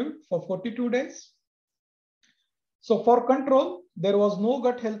continued for 42 days. So for control, there was no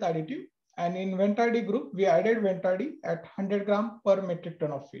gut health additive. And in Ventadi group, we added Ventadi at 100 gram per metric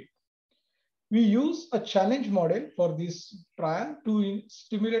ton of feed. We use a challenge model for this trial to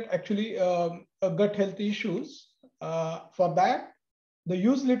stimulate actually gut health issues. For that, the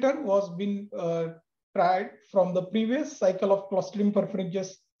use litter was being tried from the previous cycle of Clostridium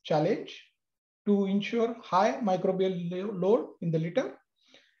perfringens challenge to ensure high microbial load in the litter.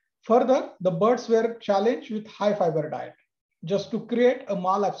 Further, the birds were challenged with high fiber diet just to create a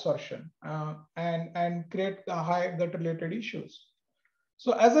malabsorption and create high gut related issues.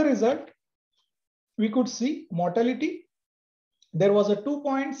 So as a result, we could see mortality. There was a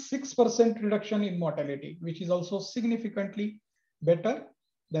 2.6% reduction in mortality, which is also significantly better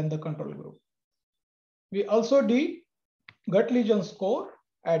than the control group. We also did gut lesion score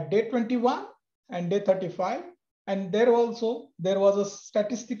at day 21 and day 35. And there was a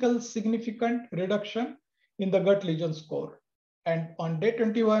statistical significant reduction in the gut lesion score. And on day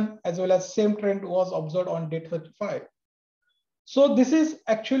 21, as well as same trend was observed on day 35. So this is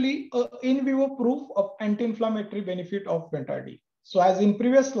actually an in vivo proof of anti-inflammatory benefit of Ventadi. So as in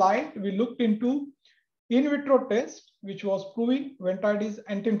previous slide, we looked into in vitro test, which was proving Ventadi's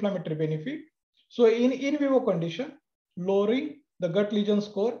anti-inflammatory benefit. So in vivo condition, lowering the gut lesion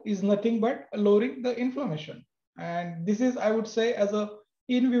score is nothing but lowering the inflammation. And this is, I would say, as a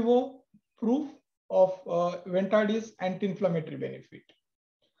in vivo proof of Ventadi's anti-inflammatory benefit.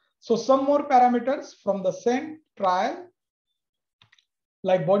 So some more parameters from the same trial,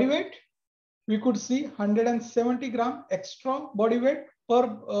 like body weight, we could see 170 gram extra body weight per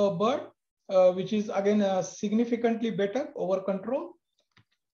bird, which is again significantly better over control.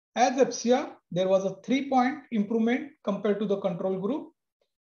 As FCR, there was a 3-point improvement compared to the control group.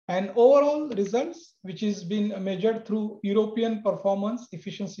 And overall results, which is been measured through European Performance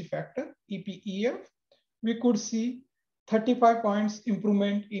Efficiency Factor, EPEF, we could see 35 points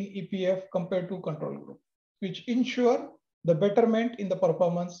improvement in EPF compared to control group, which ensure the betterment in the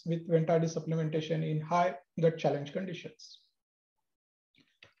performance with Ventadi supplementation in high gut challenge conditions.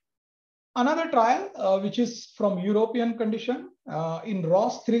 Another trial, which is from European condition in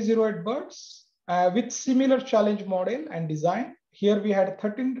ROS 308 birds with similar challenge model and design. Here we had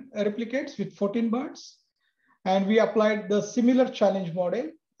 13 replicates with 14 birds, and we applied the similar challenge model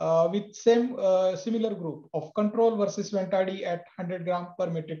with similar group of control versus Ventadi at 100 gram per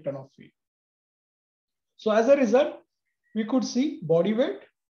metric ton of feed. So as a result, we could see body weight.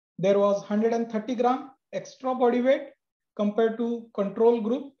 There was 130 gram extra body weight compared to control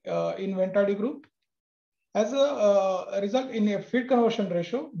group in Ventadi group. As a result, in a feed conversion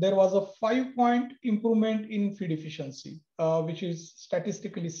ratio, there was a 5-point improvement in feed efficiency, which is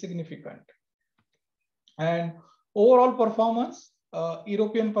statistically significant. And overall performance,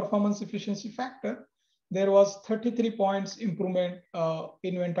 European Performance Efficiency Factor, there was 33 points improvement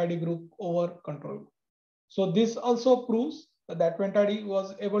in Ventadi group over control group. So this also proves that Ventadi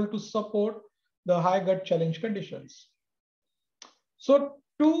was able to support the high gut challenge conditions. So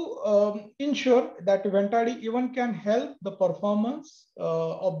to ensure that Ventadi even can help the performance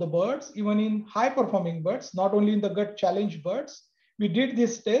of the birds, even in high performing birds, not only in the gut challenge birds, we did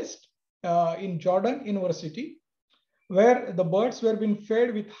this test in Jordan University, where the birds were being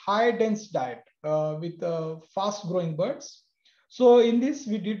fed with high dense diet with fast growing birds. So in this,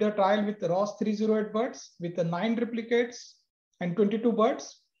 we did a trial with the ROS 308 birds with 9 replicates and 22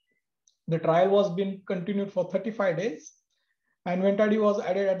 birds. The trial was being continued for 35 days. And Ventadi was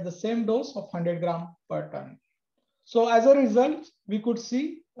added at the same dose of 100 gram per ton. So as a result, we could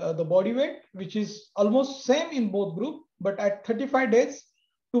see the body weight, which is almost same in both groups, but at 35 days,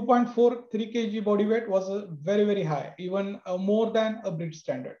 2.43 kg body weight was very, very high, even more than a breed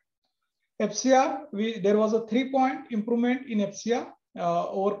standard. FCR, there was a 3-point improvement in FCR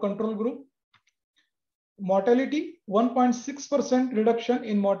over control group. Mortality, 1.6% reduction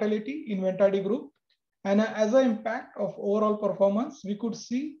in mortality in Ventadi group. And as an impact of overall performance, we could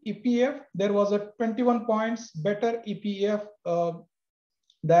see EPF, there was a 21 points better EPF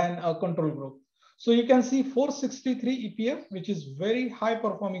than a control group. So you can see 463 EPF, which is very high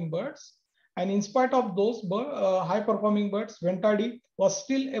performing birds. And in spite of those high performing birds, Ventadi was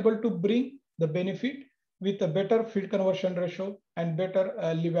still able to bring the benefit with a better feed conversion ratio and better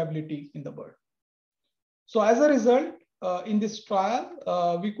livability in the bird. So as a result, in this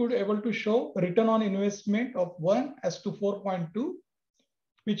trial, we could able to show return on investment of 1:4.2,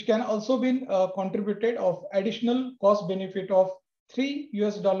 which can also be contributed of additional cost benefit of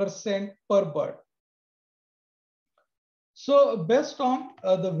 $3 per bird. So based on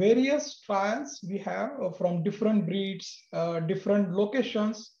the various trials we have from different breeds, different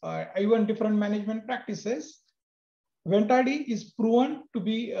locations, even different management practices, Ventadi is proven to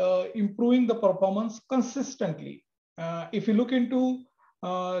be improving the performance consistently. If you look into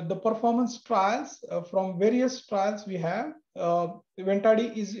the performance trials from various trials we have,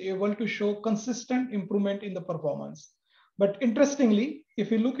 Ventadi is able to show consistent improvement in the performance. But interestingly,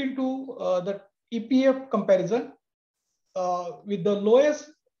 if you look into the EPF comparison with the lowest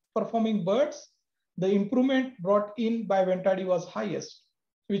performing birds, the improvement brought in by Ventadi was highest,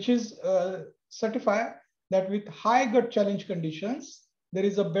 which is certified that with high gut challenge conditions, there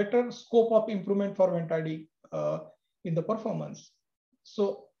is a better scope of improvement for Ventadi in the performance.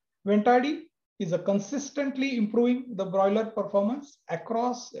 So Ventadi is a consistently improving the broiler performance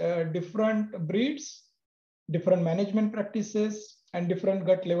across different breeds, different management practices, and different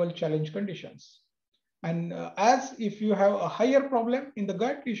gut level challenge conditions. And as if you have a higher problem in the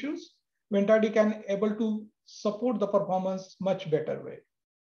gut issues, Ventadi can able to support the performance much better way.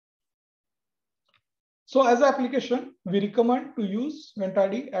 So as application, we recommend to use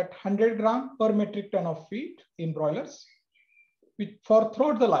Ventadi at 100 gram per metric ton of feed in broilers for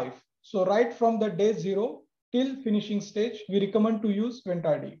throughout the life. So right from the day 0 till finishing stage, we recommend to use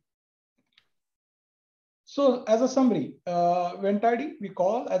Ventadi. So as a summary, Ventadi we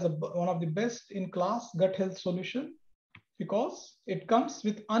call as one of the best in class gut health solution because it comes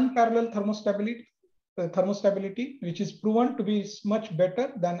with unparalleled thermostability, which is proven to be much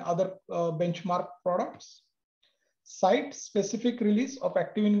better than other benchmark products. Site-specific release of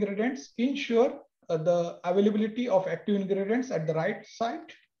active ingredients ensure the availability of active ingredients at the right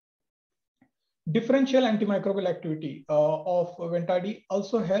site. Differential antimicrobial activity of Ventadi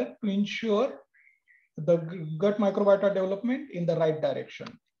also help to ensure the gut microbiota development in the right direction.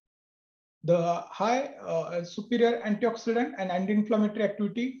 The high superior antioxidant and anti-inflammatory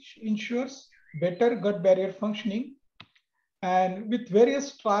activity ensures better gut barrier functioning. And with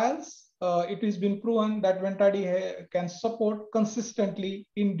various trials, it has been proven that Ventadi can support consistently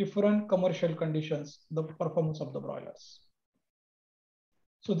in different commercial conditions, the performance of the broilers.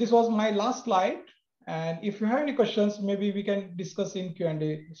 So this was my last slide. And if you have any questions, maybe we can discuss in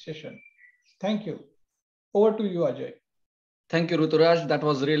Q&A session. Thank you. Over to you, Ajay. Thank you, Ruturaj. That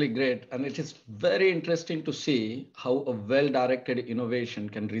was really great. And it is very interesting to see how a well-directed innovation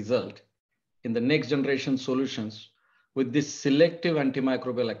can result in the next generation solutions with this selective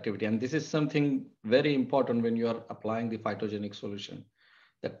antimicrobial activity. And this is something very important when you are applying the phytogenic solution,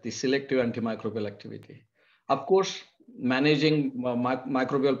 that the selective antimicrobial activity. Of course, managing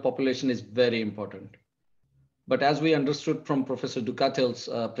microbial population is very important. But as we understood from Professor Ducatelle's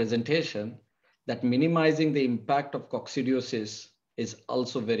presentation, that minimizing the impact of coccidiosis is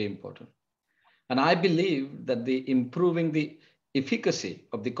also very important. And I believe that the improving the efficacy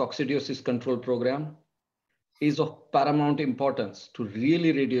of the coccidiosis control program is of paramount importance to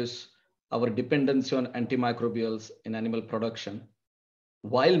really reduce our dependency on antimicrobials in animal production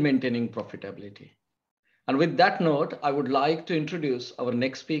while maintaining profitability. And with that note, I would like to introduce our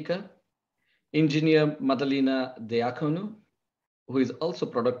next speaker, Engineer Madalina Diaconu, who is also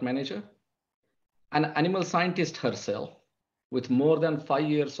product manager, an animal scientist herself with more than 5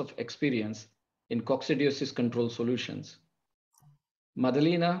 years of experience in coccidiosis control solutions.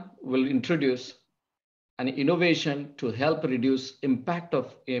 Madalina will introduce an innovation to help reduce impact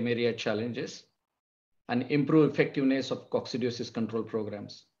of AMARIA challenges and improve effectiveness of coccidiosis control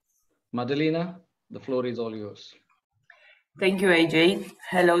programs. Madalina, the floor is all yours. Thank you, AJ.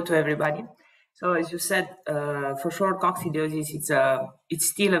 Hello to everybody. So as you said, for sure, coccidiosis it's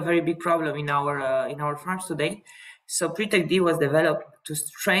still a very big problem in our farms today. So PRETEC-D was developed to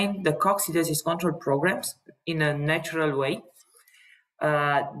train the coccidiosis control programs in a natural way.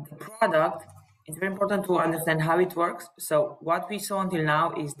 The product, it's very important to understand how it works. So what we saw until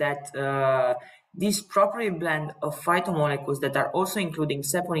now is that this properly blend of phytomolecules that are also including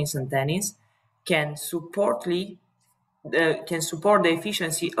saponins and tannins can support the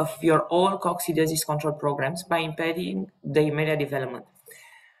efficiency of your all coccidiosis control programs by impeding the AMARIA development.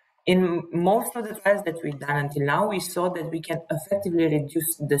 In most of the trials that we've done until now, we saw that we can effectively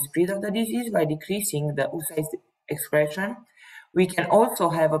reduce the spread of the disease by decreasing the oocyte excretion. We can also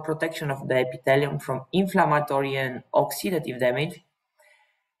have a protection of the epithelium from inflammatory and oxidative damage.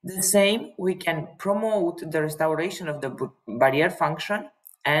 The same, we can promote the restoration of the barrier function,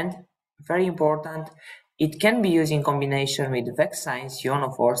 and very important, it can be used in combination with vaccines,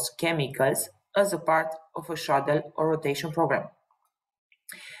 ionophores, chemicals as a part of a shuttle or rotation program.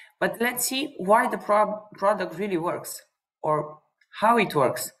 But let's see why the product really works or how it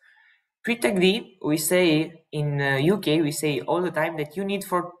works. PRETEC-D, we say in UK, we say all the time that you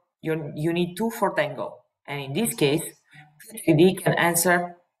need two for tango. And in this case, PRETEC-D can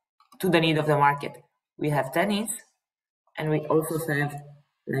answer to the need of the market. We have tannins, and we also have,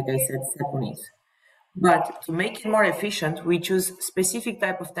 like I said, saponins. But to make it more efficient, we choose specific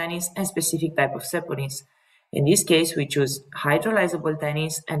type of tannins and specific type of saponins. In this case, we choose hydrolyzable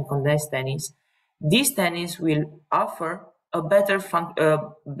tannins and condensed tannins. These tannins will offer a better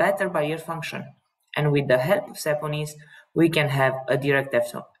barrier function. And with the help of saponins, we can have a direct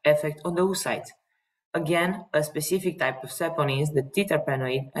effect on the oocytes. Again, a specific type of saponins, the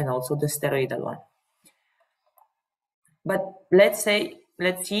terpenoid and also the steroidal one. But let's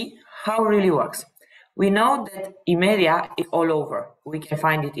see how it really works. We know that Emeria is all over. We can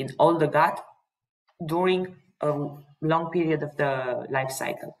find it in all the gut during a long period of the life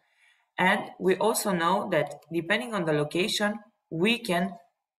cycle. And we also know that depending on the location, we can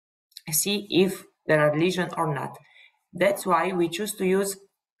see if there are lesions or not. That's why we choose to use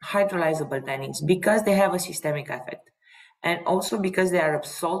hydrolyzable tannins, because they have a systemic effect, and also because they are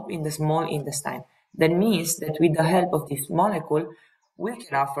absorbed in the small intestine. That means that with the help of this molecule, we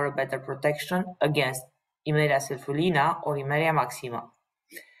can offer a better protection against Emeria sulfulina or Emeria maxima.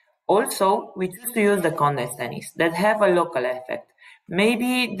 Also, we choose to use the condensed tannins that have a local effect.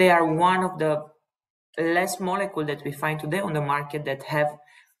 Maybe they are one of the less molecules that we find today on the market that have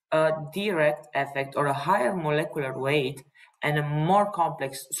a direct effect or a higher molecular weight and a more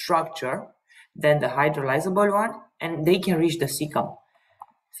complex structure than the hydrolyzable one, and they can reach the cecum.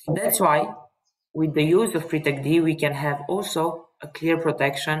 So that's why with the use of PRITEC-D, we can have also a clear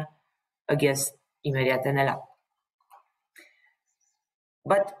protection against Emeria tenella.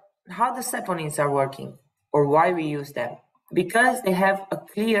 But how the saponins are working, or why we use them? Because they have a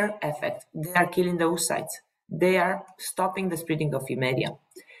clear effect. They are killing the oocytes. They are stopping the spreading of Emeria.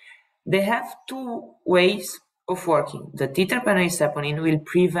 They have two ways of working. The terpenoid saponin will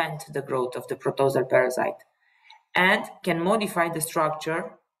prevent the growth of the protozoal parasite and can modify the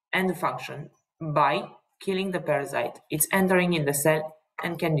structure and the function by killing the parasite. It's entering in the cell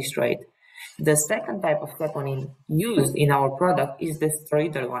and can destroy it. The second type of saponin used in our product is the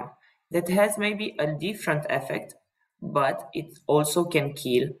steroidal one that has maybe a different effect, but it also can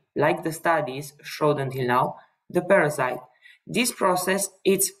kill, like the studies showed until now, the parasite. This process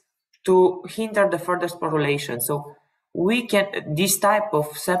is to hinder the further sporulation. So this type of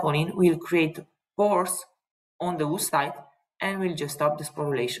saponin will create pores on the oocyte and will just stop the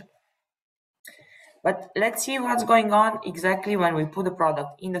sporulation. But let's see what's going on exactly when we put the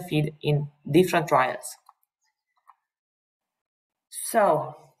product in the feed in different trials.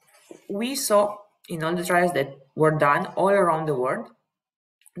 So we saw in all the trials that were done all around the world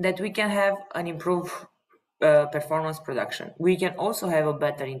that we can have an improved performance production. We can also have a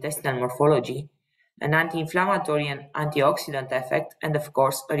better intestinal morphology, an anti-inflammatory and antioxidant effect, and of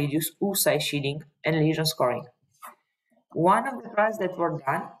course a reduced oocyte shedding and lesion scoring. One of the trials that were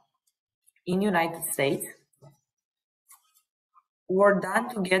done in the United States were done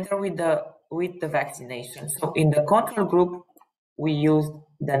together with the vaccination. So in the control group, we used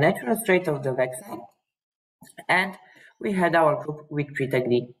the natural straight of the vaccine, and we had our group with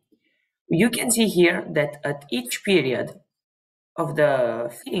PRITEC-D. You can see here that at each period of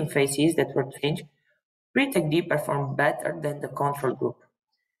the feeding phases that were changed, PRITEC-D performed better than the control group.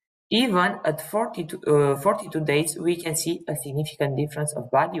 Even at 42 days, we can see a significant difference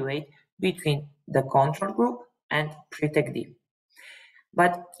of body weight between the control group and PRITEC-D.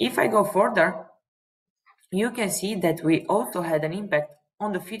 But if I go further, you can see that we also had an impact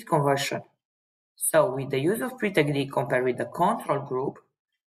on the feed conversion. So with the use of PRITEC-D compared with the control group,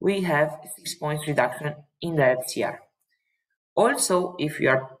 we have 6 points reduction in the FCR. Also, if we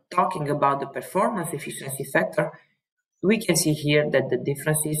are talking about the performance efficiency factor, we can see here that the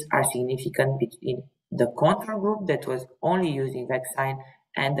differences are significant between the control group that was only using vaccine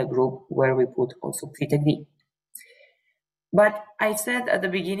and the group where we put also PRITEC-D. But I said at the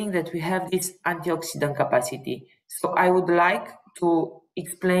beginning that we have this antioxidant capacity. So I would like to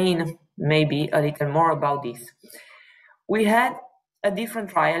explain maybe a little more about this. We had a different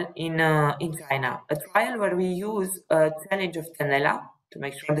trial in China, a trial where we use a challenge of Tenella to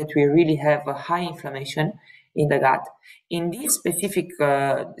make sure that we really have a high inflammation in the gut. In this specific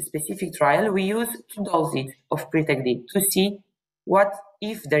trial, we use 2 doses of PRITEC-D to see what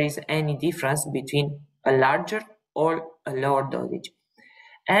if there is any difference between a larger or a lower dosage.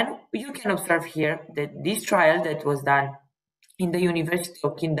 And you can observe here that this trial that was done in the University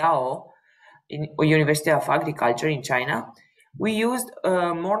of Qingdao, in University of Agriculture in China, we used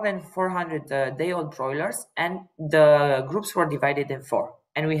more than 400 day-old broilers, and the groups were divided in 4,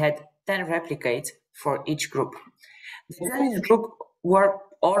 and we had 10 replicates for each group. The challenge group were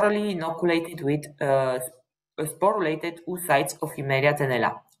orally inoculated with sporulated oocytes of Emeria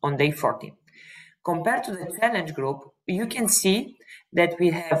tenella on day 14. Compared to the challenge group, you can see that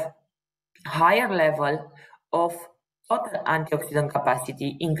we have higher level of total antioxidant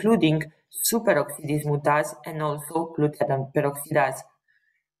capacity, including superoxidase mutase and also glutathione peroxidase.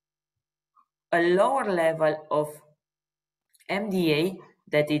 A lower level of MDA,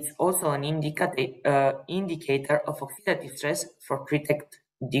 that is also an indicator of oxidative stress for PRITEC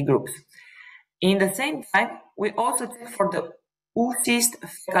D groups. In the same time, we also check for the oocyst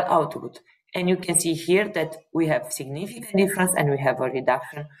fecal output. And you can see here that we have significant difference and we have a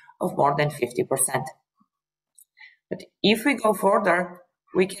reduction of more than 50%. But if we go further,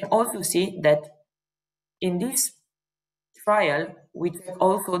 we can also see that in this trial, we check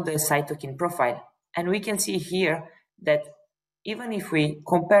also the cytokine profile. And we can see here that even if we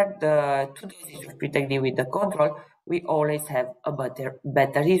compare the two doses of PRITEC D with the control, we always have a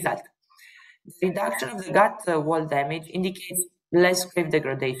better result. The reduction of the gut wall damage indicates less grave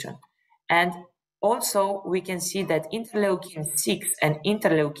degradation. And also we can see that interleukin 6 and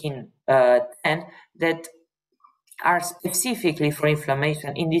interleukin 10 that are specifically for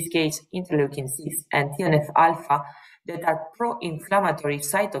inflammation, in this case interleukin 6 and TNF alpha, that are pro-inflammatory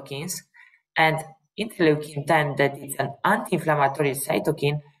cytokines, and interleukin 10 that is an anti-inflammatory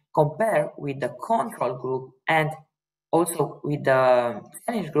cytokine, compare with the control group and also with the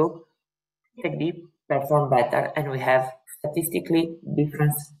challenge group, PRITEC D perform better, and we have statistically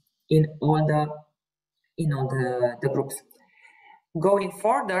difference in all the groups. Going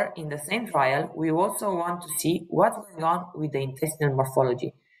further in the same trial, we also want to see what's going on with the intestinal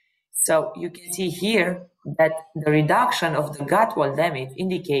morphology. So you can see here that the reduction of the gut wall damage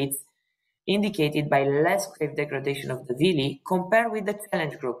indicated by less grave degradation of the villi compared with the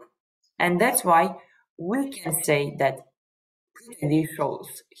challenge group. And that's why we can say that PRITEC D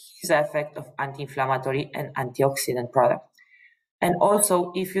shows his effect of anti-inflammatory and antioxidant product. And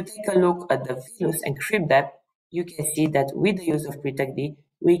also, if you take a look at the villus and crib depth, you can see that with the use of PRITEC D,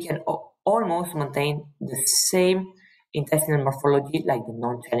 we can almost maintain the same intestinal morphology like the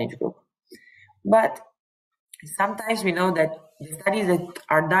non-challenge group. But sometimes we know that the studies that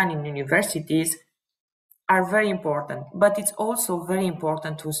are done in universities are very important, but it's also very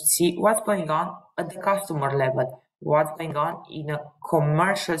important to see what's going on at the customer level, what's going on in a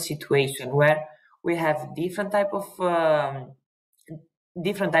commercial situation where we have different type of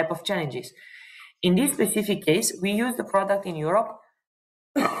challenges. In this specific case, we use the product in Europe,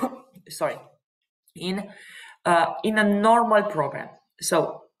 in a normal program.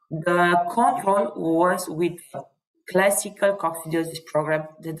 So the control was with a classical coccidiosis program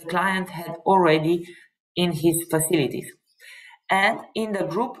that the client had already in his facilities. And in the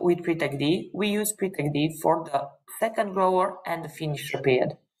group with PRITEC D, we use PRITEC D for the second grower and the finisher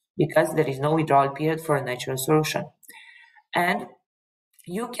period, because there is no withdrawal period for a natural solution. And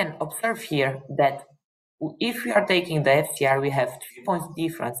you can observe here that if we are taking the FCR, we have 3 points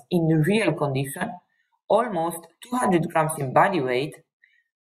difference in real condition, almost 200 grams in body weight,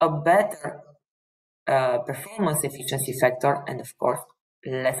 a better performance efficiency factor, and of course,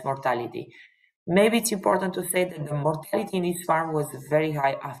 less mortality. Maybe it's important to say that the mortality in this farm was very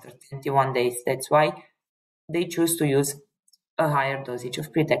high after 21 days. That's why they choose to use a higher dosage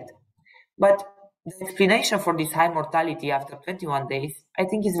of PRITEC. But the explanation for this high mortality after 21 days, I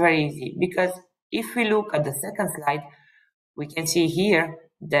think is very easy, because if we look at the second slide, we can see here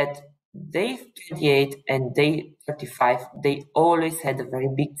that day 28 and day 35, they always had a very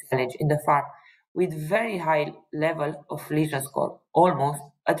big challenge in the farm with very high level of lesion score, almost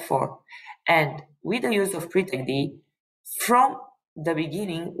at 4. And with the use of PRITEC D, from the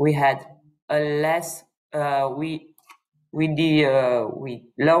beginning, we had a less, we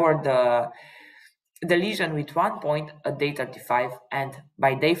lowered the lesion with 1 point at day 35, and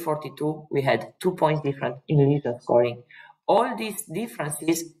by day 42, we had 2 points different in lesion scoring. All these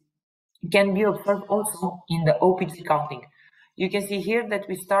differences can be observed also in the OPG counting. You can see here that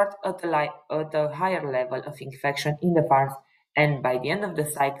we start at a higher level of infection in the farms, and by the end of the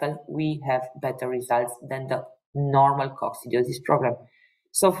cycle, we have better results than the normal coccidiosis program.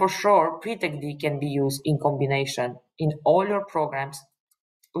 So for sure, PRITEC D can be used in combination in all your programs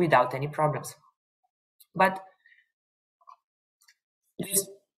without any problems. But just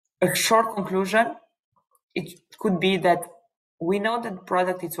a short conclusion, it could be that we know that the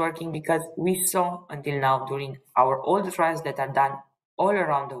product is working because we saw until now during all the trials that are done all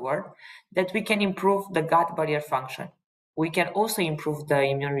around the world that we can improve the gut barrier function. We can also improve the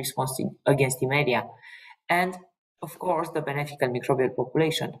immune response against Emeria, and of course the beneficial microbial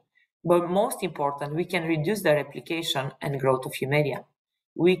population. But most important, we can reduce the replication and growth of Emeria.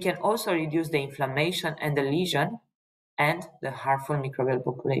 We can also reduce the inflammation and the lesion and the harmful microbial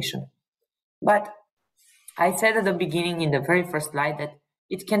population. But I said at the beginning in the very first slide that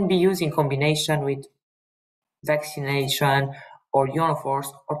it can be used in combination with vaccination or ionophores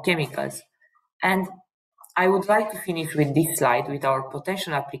or chemicals. And I would like to finish with this slide with our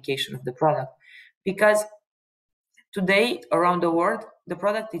potential application of the product, because today around the world, the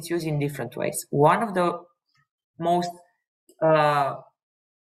product is used in different ways. One of the most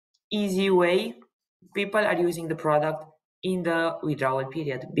easy way people are using the product in the withdrawal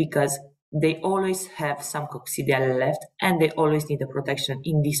period, because they always have some coccidia left and they always need the protection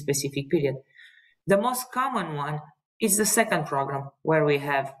in this specific period. The most common one is the second program, where we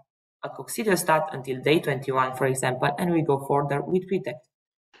have a coccidiostat until day 21, for example, and we go further with Protect.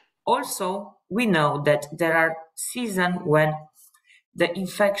 Also, we know that there are seasons when the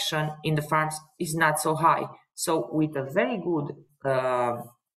infection in the farms is not so high. So with a very good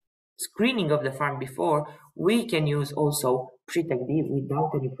screening of the farm before, we can use also Protect D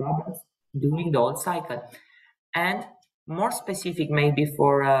without any problems during the whole cycle. And more specific maybe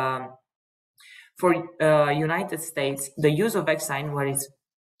for United States, the use of vaccine, where it's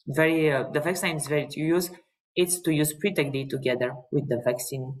very the vaccine is very to use, it's to use Protect D together with the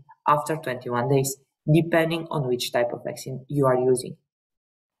vaccine after 21 days, depending on which type of vaccine you are using.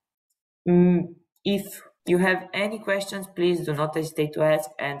 If you have any questions, please do not hesitate to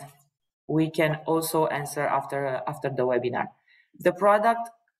ask, and we can also answer after the webinar. The product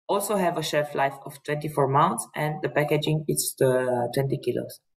also have a shelf life of 24 months, and the packaging is 20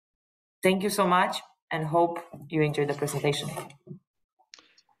 kilos. Thank you so much, and hope you enjoyed the presentation.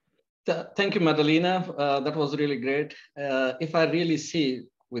 Thank you, Madalina. That was really great. If I really see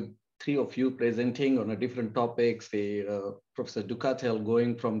with three of you presenting on a different topics, the Professor Ducatelle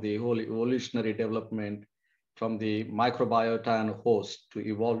going from the whole evolutionary development, from the microbiota and host to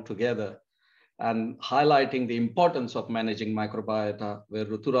evolve together, and highlighting the importance of managing microbiota, where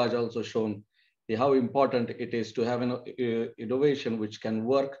Ruturaj also shown how important it is to have an innovation which can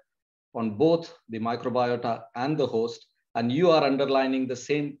work on both the microbiota and the host. And you are underlining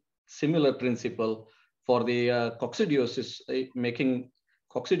the similar principle for the coccidiosis, making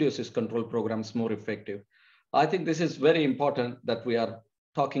coccidiosis control programs more effective. I think this is very important that we are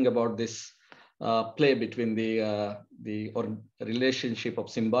talking about this play between the relationship of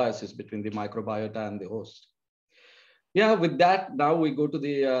symbiosis between the microbiota and the host. Yeah, with that, now we go to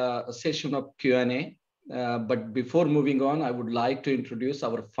the session of Q&A. But before moving on, I would like to introduce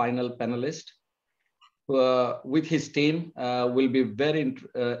our final panelist. With his team, will be very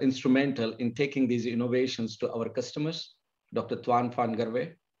instrumental in taking these innovations to our customers. Dr. Twan van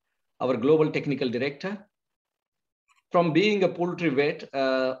Gerwe, our Global Technical Director. From being a poultry vet,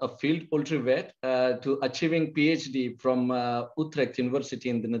 a field poultry vet, to achieving PhD from Utrecht University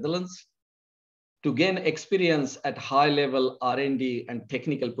in the Netherlands, to gain experience at high-level R&D and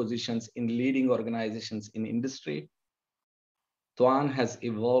technical positions in leading organizations in industry, Twan has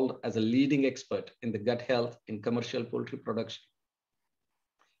evolved as a leading expert in the gut health in commercial poultry production.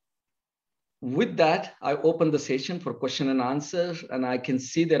 With that, I open the session for question and answer, and I can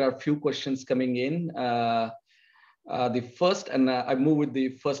see there are a few questions coming in. The first, and I move with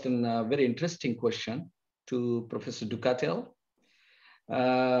the first and very interesting question to Professor Ducatelle.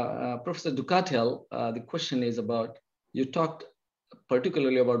 Professor Ducatelle, the question is about, you talked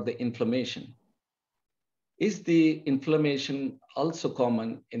particularly about the inflammation. Is the inflammation also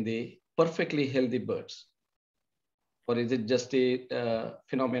common in the perfectly healthy birds? Or is it just a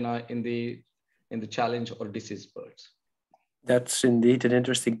phenomena in the challenge or diseased birds? That's indeed an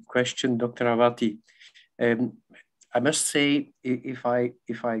interesting question, Dr. Awati. I must say, if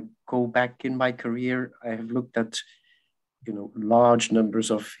I go back in my career, I have looked at large numbers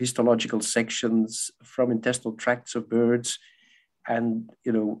of histological sections from intestinal tracts of birds. And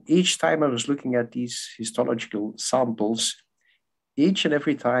each time I was looking at these histological samples, each and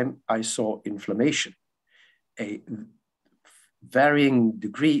every time I saw inflammation, a varying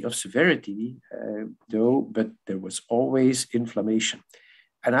degree of severity, though, but there was always inflammation.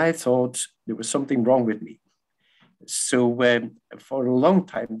 And I thought there was something wrong with me. So for a long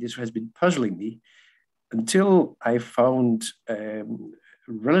time, this has been puzzling me until I found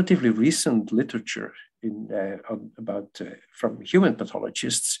relatively recent literature from human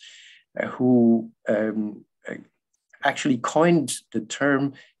pathologists who actually coined the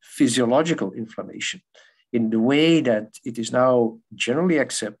term physiological inflammation, in the way that it is now generally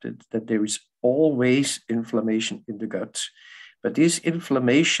accepted that there is always inflammation in the gut. But this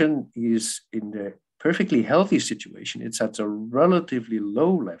inflammation is in the perfectly healthy situation. It's at a relatively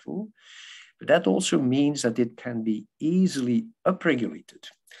low level, but that also means that it can be easily upregulated.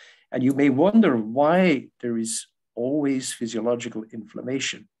 And you may wonder why there is always physiological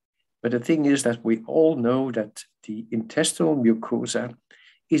inflammation. But the thing is that we all know that the intestinal mucosa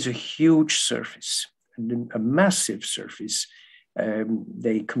is a huge surface, and a massive surface.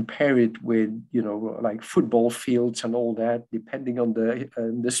 They compare it with, you know, like football fields and all that, depending on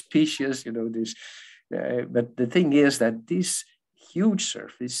the species, you know, this. But the thing is that this huge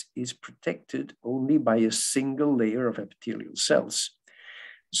surface is protected only by a single layer of epithelial cells.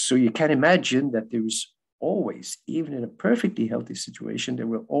 So you can imagine that there is always, even in a perfectly healthy situation, there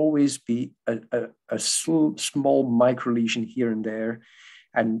will always be a small microlesion here and there,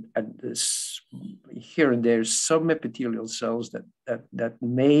 and here and there some epithelial cells that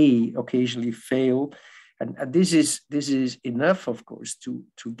may occasionally fail, and this is enough, of course, to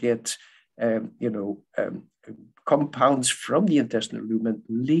get compounds from the intestinal lumen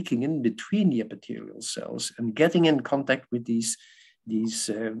leaking in between the epithelial cells and getting in contact with these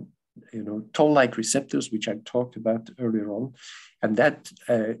toll-like receptors, which I talked about earlier on, and that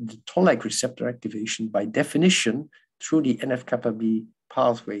the toll-like receptor activation, by definition, through the NF-kappa B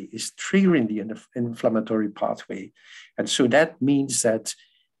pathway, is triggering the inflammatory pathway, and so that means that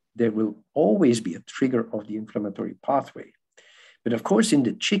there will always be a trigger of the inflammatory pathway. But of course, in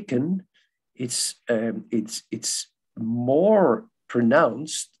the chicken, it's more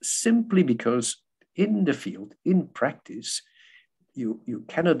pronounced simply because in the field, in practice, you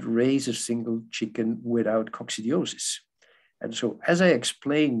cannot raise a single chicken without coccidiosis. And so, as I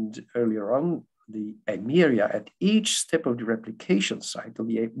explained earlier on, the Eimeria, at each step of the replication cycle,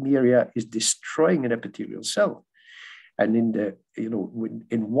 the Eimeria is destroying an epithelial cell. And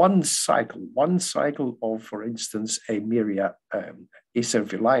in one cycle of, for instance, Eimeria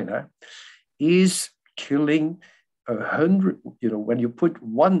acervillina is killing 100, when you put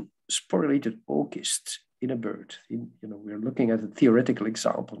one sporulated oocyst in a bird, we're looking at a theoretical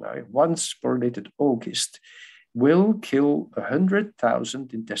example now. One sporulated oocyst will kill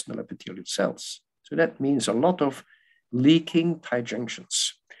 100,000 intestinal epithelial cells. So that means a lot of leaking tight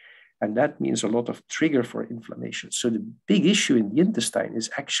junctions. And that means a lot of trigger for inflammation. So the big issue in the intestine is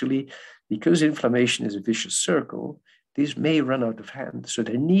actually, because inflammation is a vicious circle, this may run out of hand. So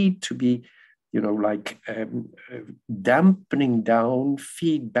there need to be, dampening down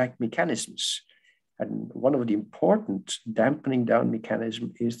feedback mechanisms. And one of the important dampening down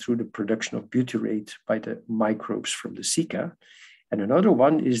mechanisms is through the production of butyrate by the microbes from the ceca. And another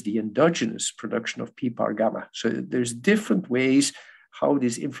one is the endogenous production of PPAR gamma. So there's different ways how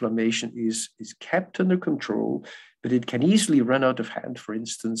this inflammation is kept under control, but it can easily run out of hand, for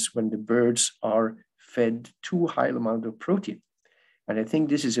instance, when the birds are fed too high amount of protein. And I think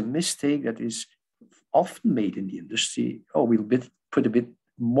this is a mistake that is often made in the industry. Oh, we'll put a bit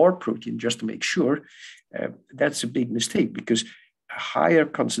more protein just to make sure. That's a big mistake, because higher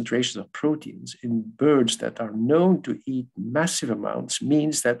concentrations of proteins in birds that are known to eat massive amounts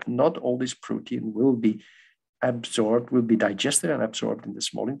means that not all this protein will be absorbed, will be digested and absorbed in the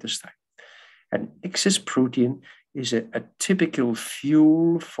small intestine. And excess protein is a typical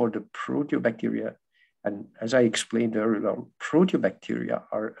fuel for the proteobacteria. And as I explained earlier on, proteobacteria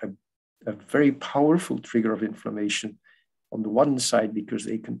are a very powerful trigger of inflammation. On the one side, because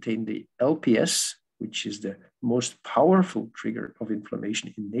they contain the LPS, which is the most powerful trigger of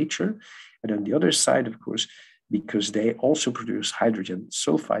inflammation in nature. And on the other side, of course, because they also produce hydrogen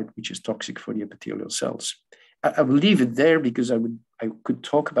sulfide, which is toxic for the epithelial cells. I will leave it there because I could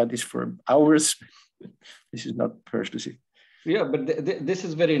talk about this for hours. This is not purposely. Yeah, but this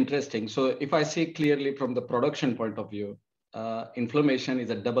is very interesting. So if I see clearly from the production point of view, inflammation is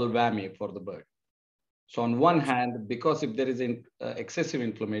a double whammy for the bird. So on one hand, because if there is excessive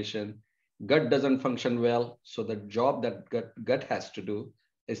inflammation, gut doesn't function well. So the job that gut has to do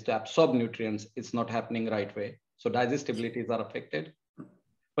is to absorb nutrients. It's not happening right way. So digestibilities are affected.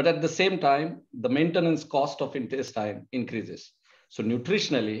 But at the same time, the maintenance cost of intestine increases. So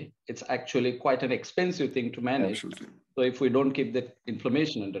nutritionally, it's actually quite an expensive thing to manage. Absolutely. So if we don't keep the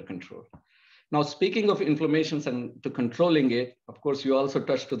inflammation under control. Now, speaking of inflammations and to controlling it, of course, you also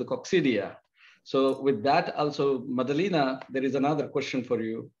touched to the coccidia. So with that also, Madalina, there is another question for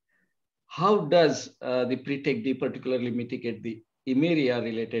you. How does the PRETEC-D particularly mitigate the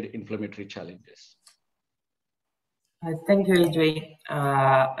Eimeria-related inflammatory challenges? Thank you, Ajay.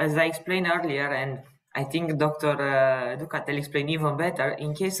 As I explained earlier, and I think Dr. Ducatelle explained even better,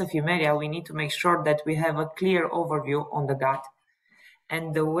 in case of Eimeria, we need to make sure that we have a clear overview on the gut.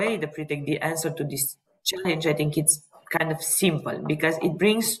 And the way the PRETEC-D answer to this challenge, I think it's kind of simple, because it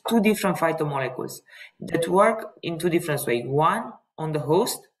brings two different phytomolecules that work in two different ways. One on the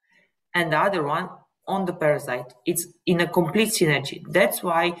host, and the other one on the parasite. It's in a complete synergy. That's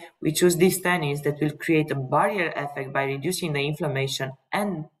why we choose these tannins that will create a barrier effect by reducing the inflammation,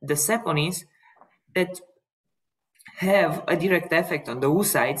 and the saponins that have a direct effect on the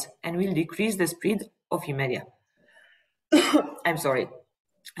oocytes and will decrease the spread of Emeria. I'm sorry.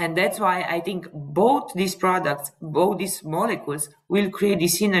 And that's why I think both these products, both these molecules will create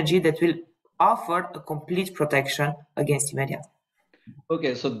this synergy that will offer a complete protection against Emeria.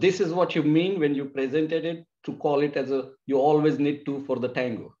 Okay, so this is what you mean when you presented it, to call it as a, you always need two for the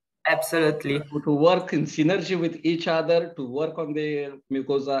tango. Absolutely. To work in synergy with each other, to work on the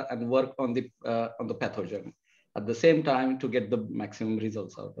mucosa and work on the pathogen at the same time to get the maximum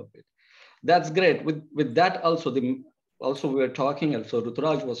results out of it. That's great. With that also, we were talking, also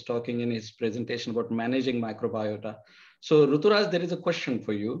Ruturaj was talking in his presentation about managing microbiota. So Ruturaj, there is a question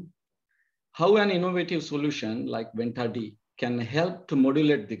for you. How an innovative solution like Venta-D can help to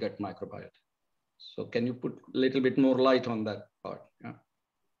modulate the gut microbiota? So can you put a little bit more light on that part? Yeah.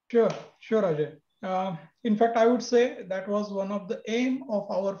 Sure, Ajay. In fact, I would say that was one of the aim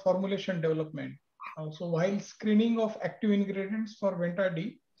of our formulation development. So while screening of active ingredients for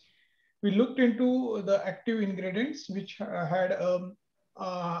Venta-D, we looked into the active ingredients which had a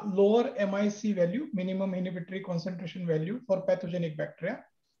lower MIC value, minimum inhibitory concentration value for pathogenic bacteria.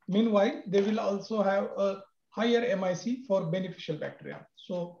 Meanwhile, they will also have a higher MIC for beneficial bacteria.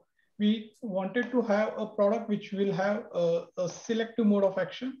 So we wanted to have a product which will have a selective mode of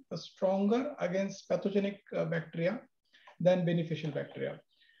action, stronger against pathogenic bacteria than beneficial bacteria.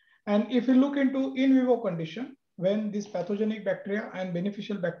 And if you look into in vivo condition, when these pathogenic bacteria and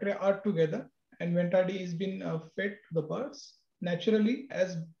beneficial bacteria are together and Venta-D is being fed to the birds, naturally,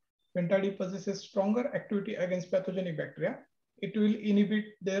 as Venta-D possesses stronger activity against pathogenic bacteria, it will inhibit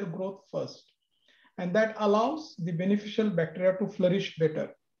their growth first. And that allows the beneficial bacteria to flourish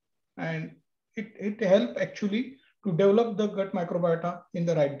better. And it helps actually to develop the gut microbiota in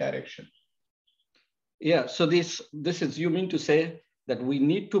the right direction. Yeah, so this is, you mean to say that we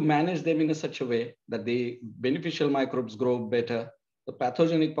need to manage them in such a way that the beneficial microbes grow better, the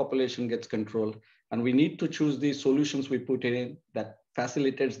pathogenic population gets controlled, and we need to choose the solutions we put in that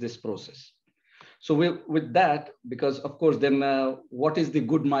facilitates this process. So with that, because of course, then what is the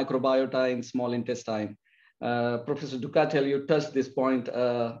good microbiota in small intestine? Professor Ducatelle, you touched this point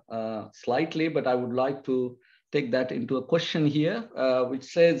slightly, but I would like to take that into a question here, which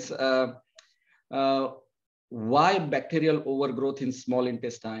says, why bacterial overgrowth in small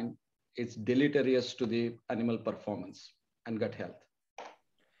intestine is deleterious to the animal performance and gut health?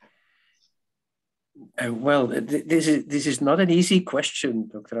 Well, this is not an easy question,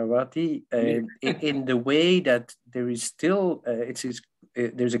 Dr. Awati, in the way that there is still,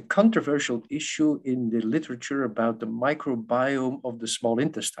 there's a controversial issue in the literature about the microbiome of the small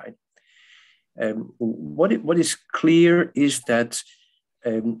intestine. What is clear is that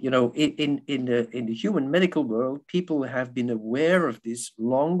you know, in the human medical world, people have been aware of this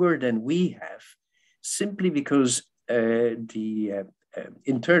longer than we have, simply because the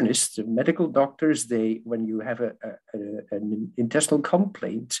internists, the medical doctors, when you have an intestinal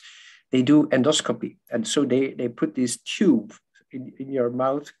complaint, they do endoscopy. And so they put this tube in your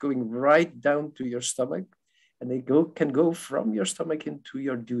mouth going right down to your stomach, and they can go from your stomach into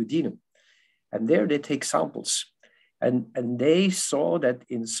your duodenum. And there they take samples. And they saw that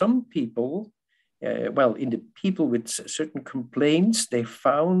in some people, well, in the people with certain complaints, they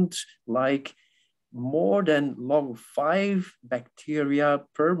found like more than log 5 bacteria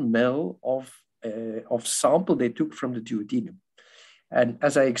per ml of sample they took from the duodenum. And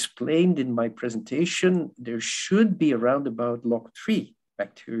as I explained in my presentation, there should be around about log 3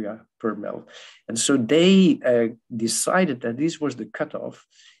 bacteria per ml. And so they decided that this was the cutoff,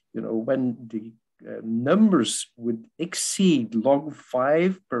 you know, when the numbers would exceed log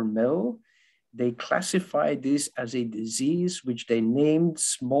 5 per ml, they classified this as a disease which they named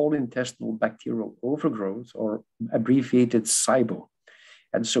small intestinal bacterial overgrowth, or abbreviated SIBO.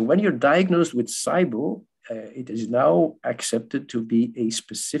 And so when you're diagnosed with SIBO, it is now accepted to be a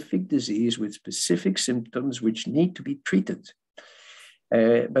specific disease with specific symptoms which need to be treated.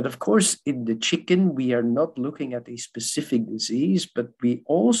 But of course, in the chicken, we are not looking at a specific disease, but we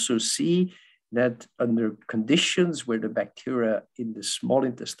also see that under conditions where the bacteria in the small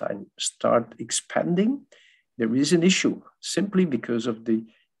intestine start expanding, there is an issue simply because of the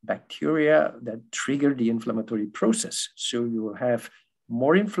bacteria that trigger the inflammatory process. So you will have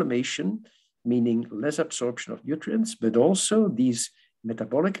more inflammation, meaning less absorption of nutrients, but also these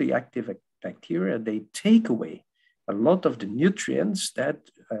metabolically active bacteria, they take away a lot of the nutrients that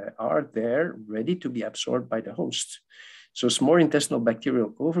are there ready to be absorbed by the host. So small intestinal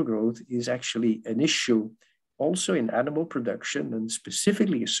bacterial overgrowth is actually an issue also in animal production, and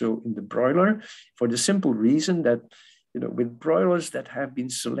specifically so in the broiler, for the simple reason that, with broilers that have been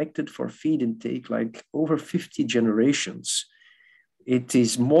selected for feed intake like over 50 generations, it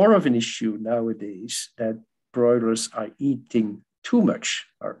is more of an issue nowadays that broilers are eating too much,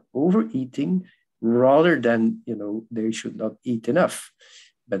 are overeating, rather than, they should not eat enough.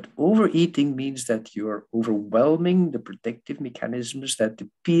 But overeating means that you're overwhelming the protective mechanisms, that the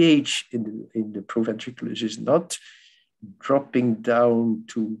pH in the proventriculus is not dropping down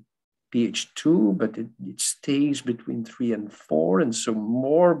to pH 2, but it stays between 3 and 4. And so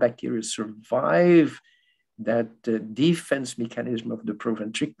more bacteria survive that defense mechanism of the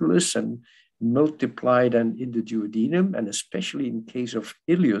proventriculus and multiply then in the duodenum, and especially in case of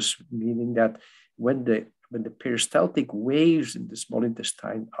ileus, meaning that when the peristaltic waves in the small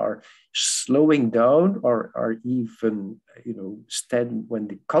intestine are slowing down or are even, when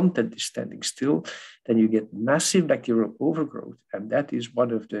the content is standing still, then you get massive bacterial overgrowth. And that is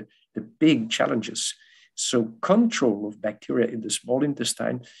one of the big challenges. So control of bacteria in the small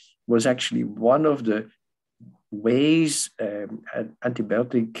intestine was actually one of the ways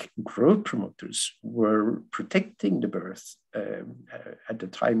antibiotic growth promoters were protecting the birth at the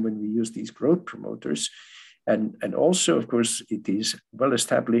time when we used these growth promoters. And also, of course, it is well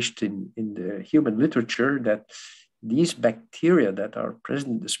established in the human literature that these bacteria that are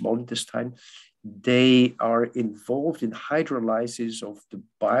present in the small intestine, they are involved in hydrolysis of the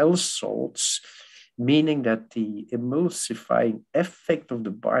bile salts, meaning that the emulsifying effect of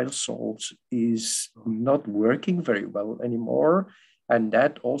the bile salts is not working very well anymore. And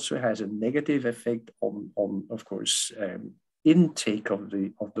that also has a negative effect on of course, intake of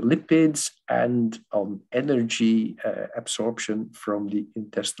the lipids and on energy absorption from the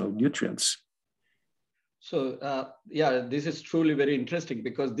intestinal nutrients. So this is truly very interesting,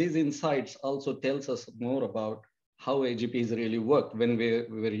 because these insights also tells us more about how AGPs really work when we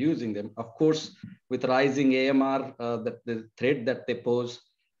were using them. Of course, with rising AMR, the threat that they pose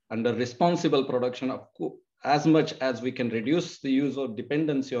under responsible production, as much as we can reduce the use of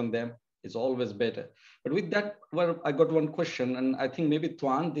dependency on them, is always better. But with that, I got one question, and I think maybe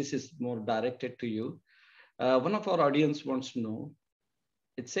Twan, this is more directed to you. One of our audience wants to know,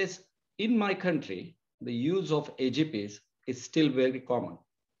 it says, in my country, the use of AGPs is still very common.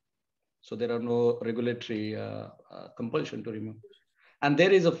 So there are no regulatory compulsion to remove. And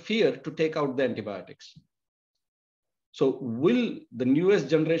there is a fear to take out the antibiotics. So will the newest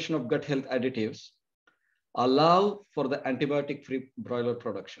generation of gut health additives allow for the antibiotic-free broiler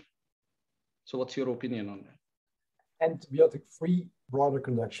production? So what's your opinion on that? Antibiotic-free broiler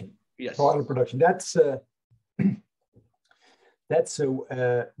production. Yes. Broiler production. That's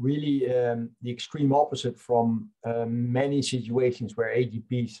really the extreme opposite from many situations where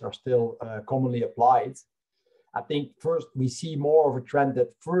AGPs are still commonly applied. I think first we see more of a trend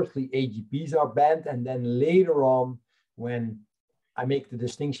that firstly AGPs are banned, and then later on, when I make the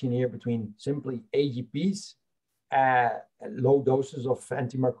distinction here between simply AGPs, low doses of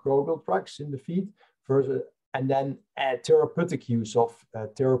antimicrobial drugs in the feed, versus, and then therapeutic use of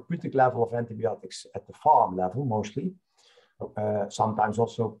therapeutic level of antibiotics at the farm level mostly. Sometimes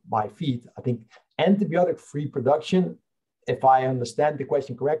also by feed. I think antibiotic-free production, if I understand the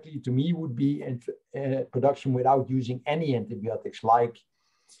question correctly, to me would be production without using any antibiotics, like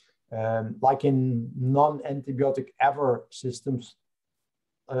in non-antibiotic ever systems,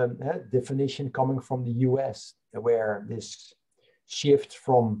 definition coming from the US, where this shift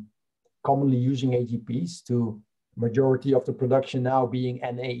from commonly using AGPs to majority of the production now being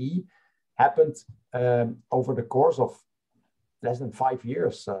NAE happened over the course of less than 5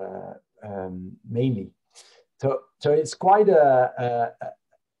 years, mainly. So it's quite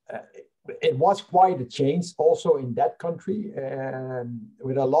it was quite a change also in that country,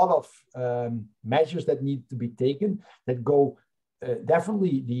 with a lot of measures that need to be taken that go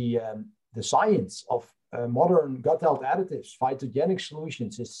definitely the science of modern gut health additives, phytogenic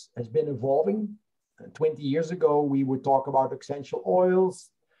solutions has been evolving. 20 years ago, we would talk about essential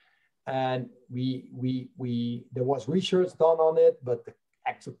oils, and there was research done on it, but the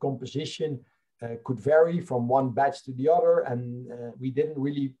active composition could vary from one batch to the other, and we didn't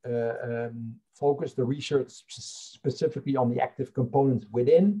really focus the research specifically on the active components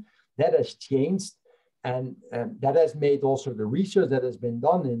within. That has changed, and that has made also the research that has been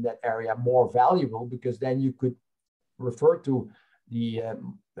done in that area more valuable, because then you could refer to the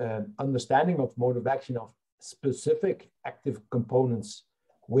understanding of mode of action of specific active components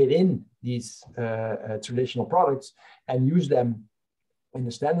within these traditional products and use them in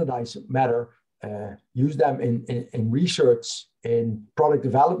a standardized manner use them in research, in product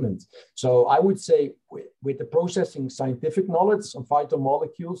development. So I would say with the processing scientific knowledge on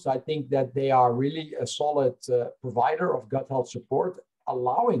phytomolecules, I think that they are really a solid provider of gut health support,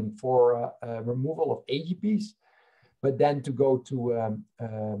 allowing for removal of AGPs. But then to go to an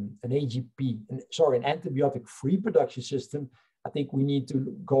antibiotic-free production system, I think we need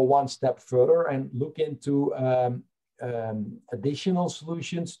to go one step further and look into additional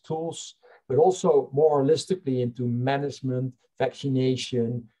solutions, tools, but also more holistically into management,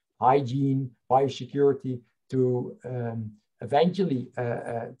 vaccination, hygiene, biosecurity to eventually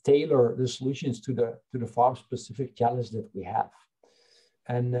tailor the solutions to the farm-specific challenge that we have.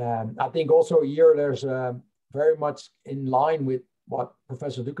 And I think also here there's very much in line with what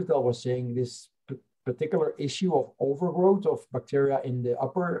Professor Ducatelle was saying, this particular issue of overgrowth of bacteria in the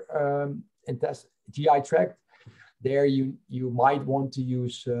upper GI tract. There you might want to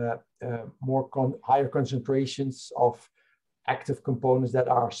use higher concentrations of active components that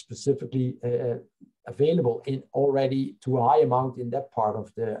are specifically available in already to a high amount in that part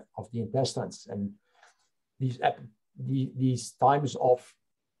of the intestines. And these times of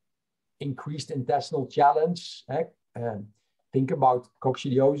increased intestinal challenge, think about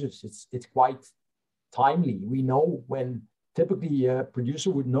coccidiosis. It's quite timely. We know when, typically a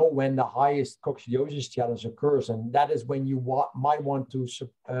producer would know when the highest coccidiosis challenge occurs, and that is when you might want to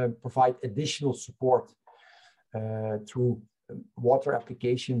provide additional support through water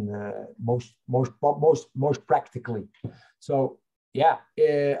application, most practically. So yeah,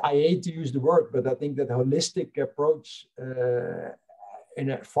 I hate to use the word, but I think that holistic approach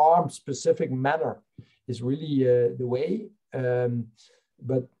in a farm-specific manner is really the way.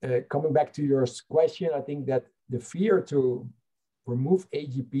 But coming back to your question, I think that the fear to remove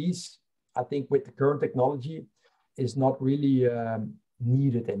AGPs, I think with the current technology, is not really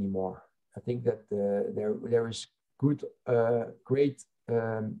needed anymore. I think that there is good, great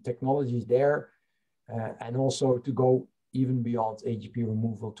technologies there, and also to go even beyond AGP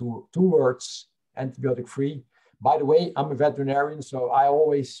removal towards antibiotic-free. By the way, I'm a veterinarian, so I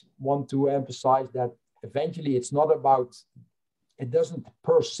always want to emphasize that eventually it's not about, it doesn't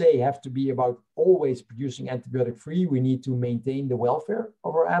per se have to be about always producing antibiotic-free. We need to maintain the welfare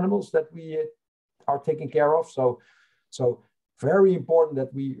of our animals that we are taking care of. So very important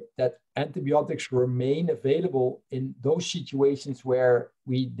that antibiotics remain available in those situations where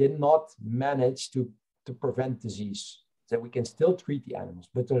we did not manage to prevent disease, that we can still treat the animals.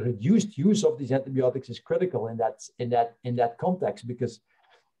 But the reduced use of these antibiotics is critical in that context, because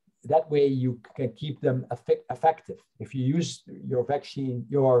that way you can keep them effective. If you use your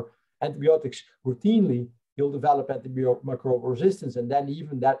antibiotics routinely, you'll develop antimicrobial resistance, and then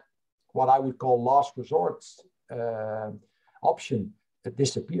even that, what I would call last resort option, that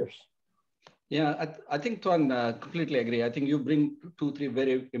disappears. Yeah, I think Twan, completely agree. I think you bring 2-3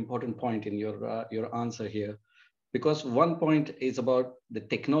 very important points in your answer here, because one point is about the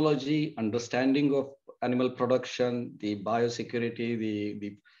technology, understanding of animal production, the biosecurity,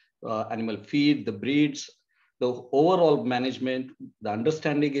 the animal feed, the breeds, the overall management. The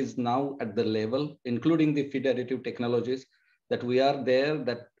understanding is now at the level, including the feed additive technologies, that we are there,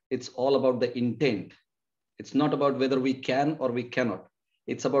 that it's all about the intent. It's not about whether we can or we cannot.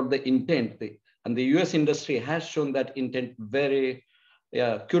 It's about the intent. And the US industry has shown that intent very,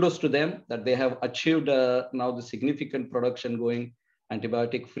 kudos to them that they have achieved now the significant production going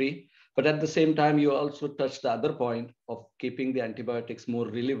antibiotic free. But at the same time, you also touched the other point of keeping the antibiotics more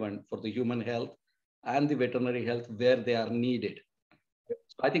relevant for the human health and the veterinary health where they are needed.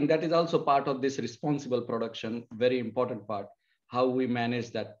 So I think that is also part of this responsible production, very important part, how we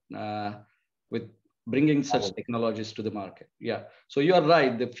manage that with bringing such technologies to the market. Yeah, so you are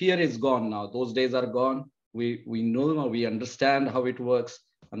right. The fear is gone now. Those days are gone. We know now, we understand how it works,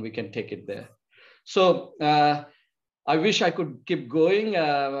 and we can take it there. So I wish I could keep going,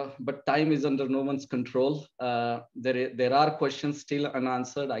 but time is under no one's control. There are questions still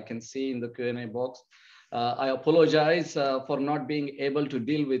unanswered. I can see in the Q&A box. I apologize for not being able to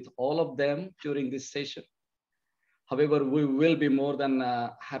deal with all of them during this session. However, we will be more than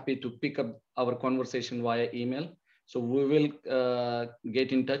happy to pick up our conversation via email. So we will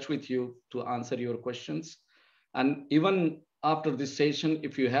get in touch with you to answer your questions. And even after this session,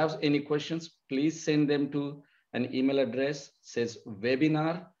 if you have any questions, please send them to an email address, says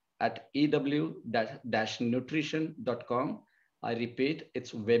webinar@ew-nutrition.com. I repeat,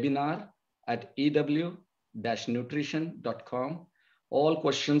 it's webinar@ew-nutrition.com. All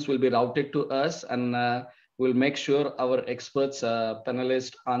questions will be routed to us, and we'll make sure our experts,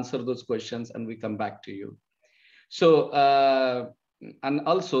 panelists answer those questions, and we come back to you. So And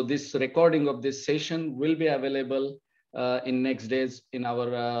also this recording of this session will be available in next days in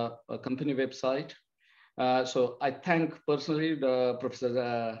our company website. So I thank personally the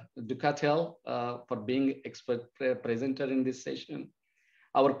Professor Ducatelle for being expert presenter in this session,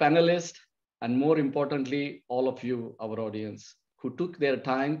 our panelists, and more importantly, all of you, our audience, who took their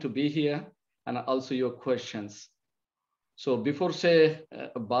time to be here, and also your questions. So before say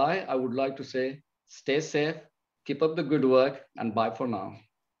bye, I would like to say, stay safe, keep up the good work, and bye for now.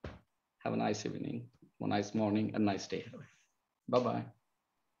 Have a nice evening, a nice morning, a nice day. Bye-bye.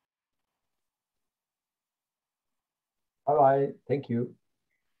 Bye-bye. Thank you.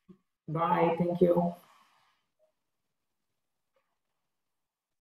 Bye. Thank you.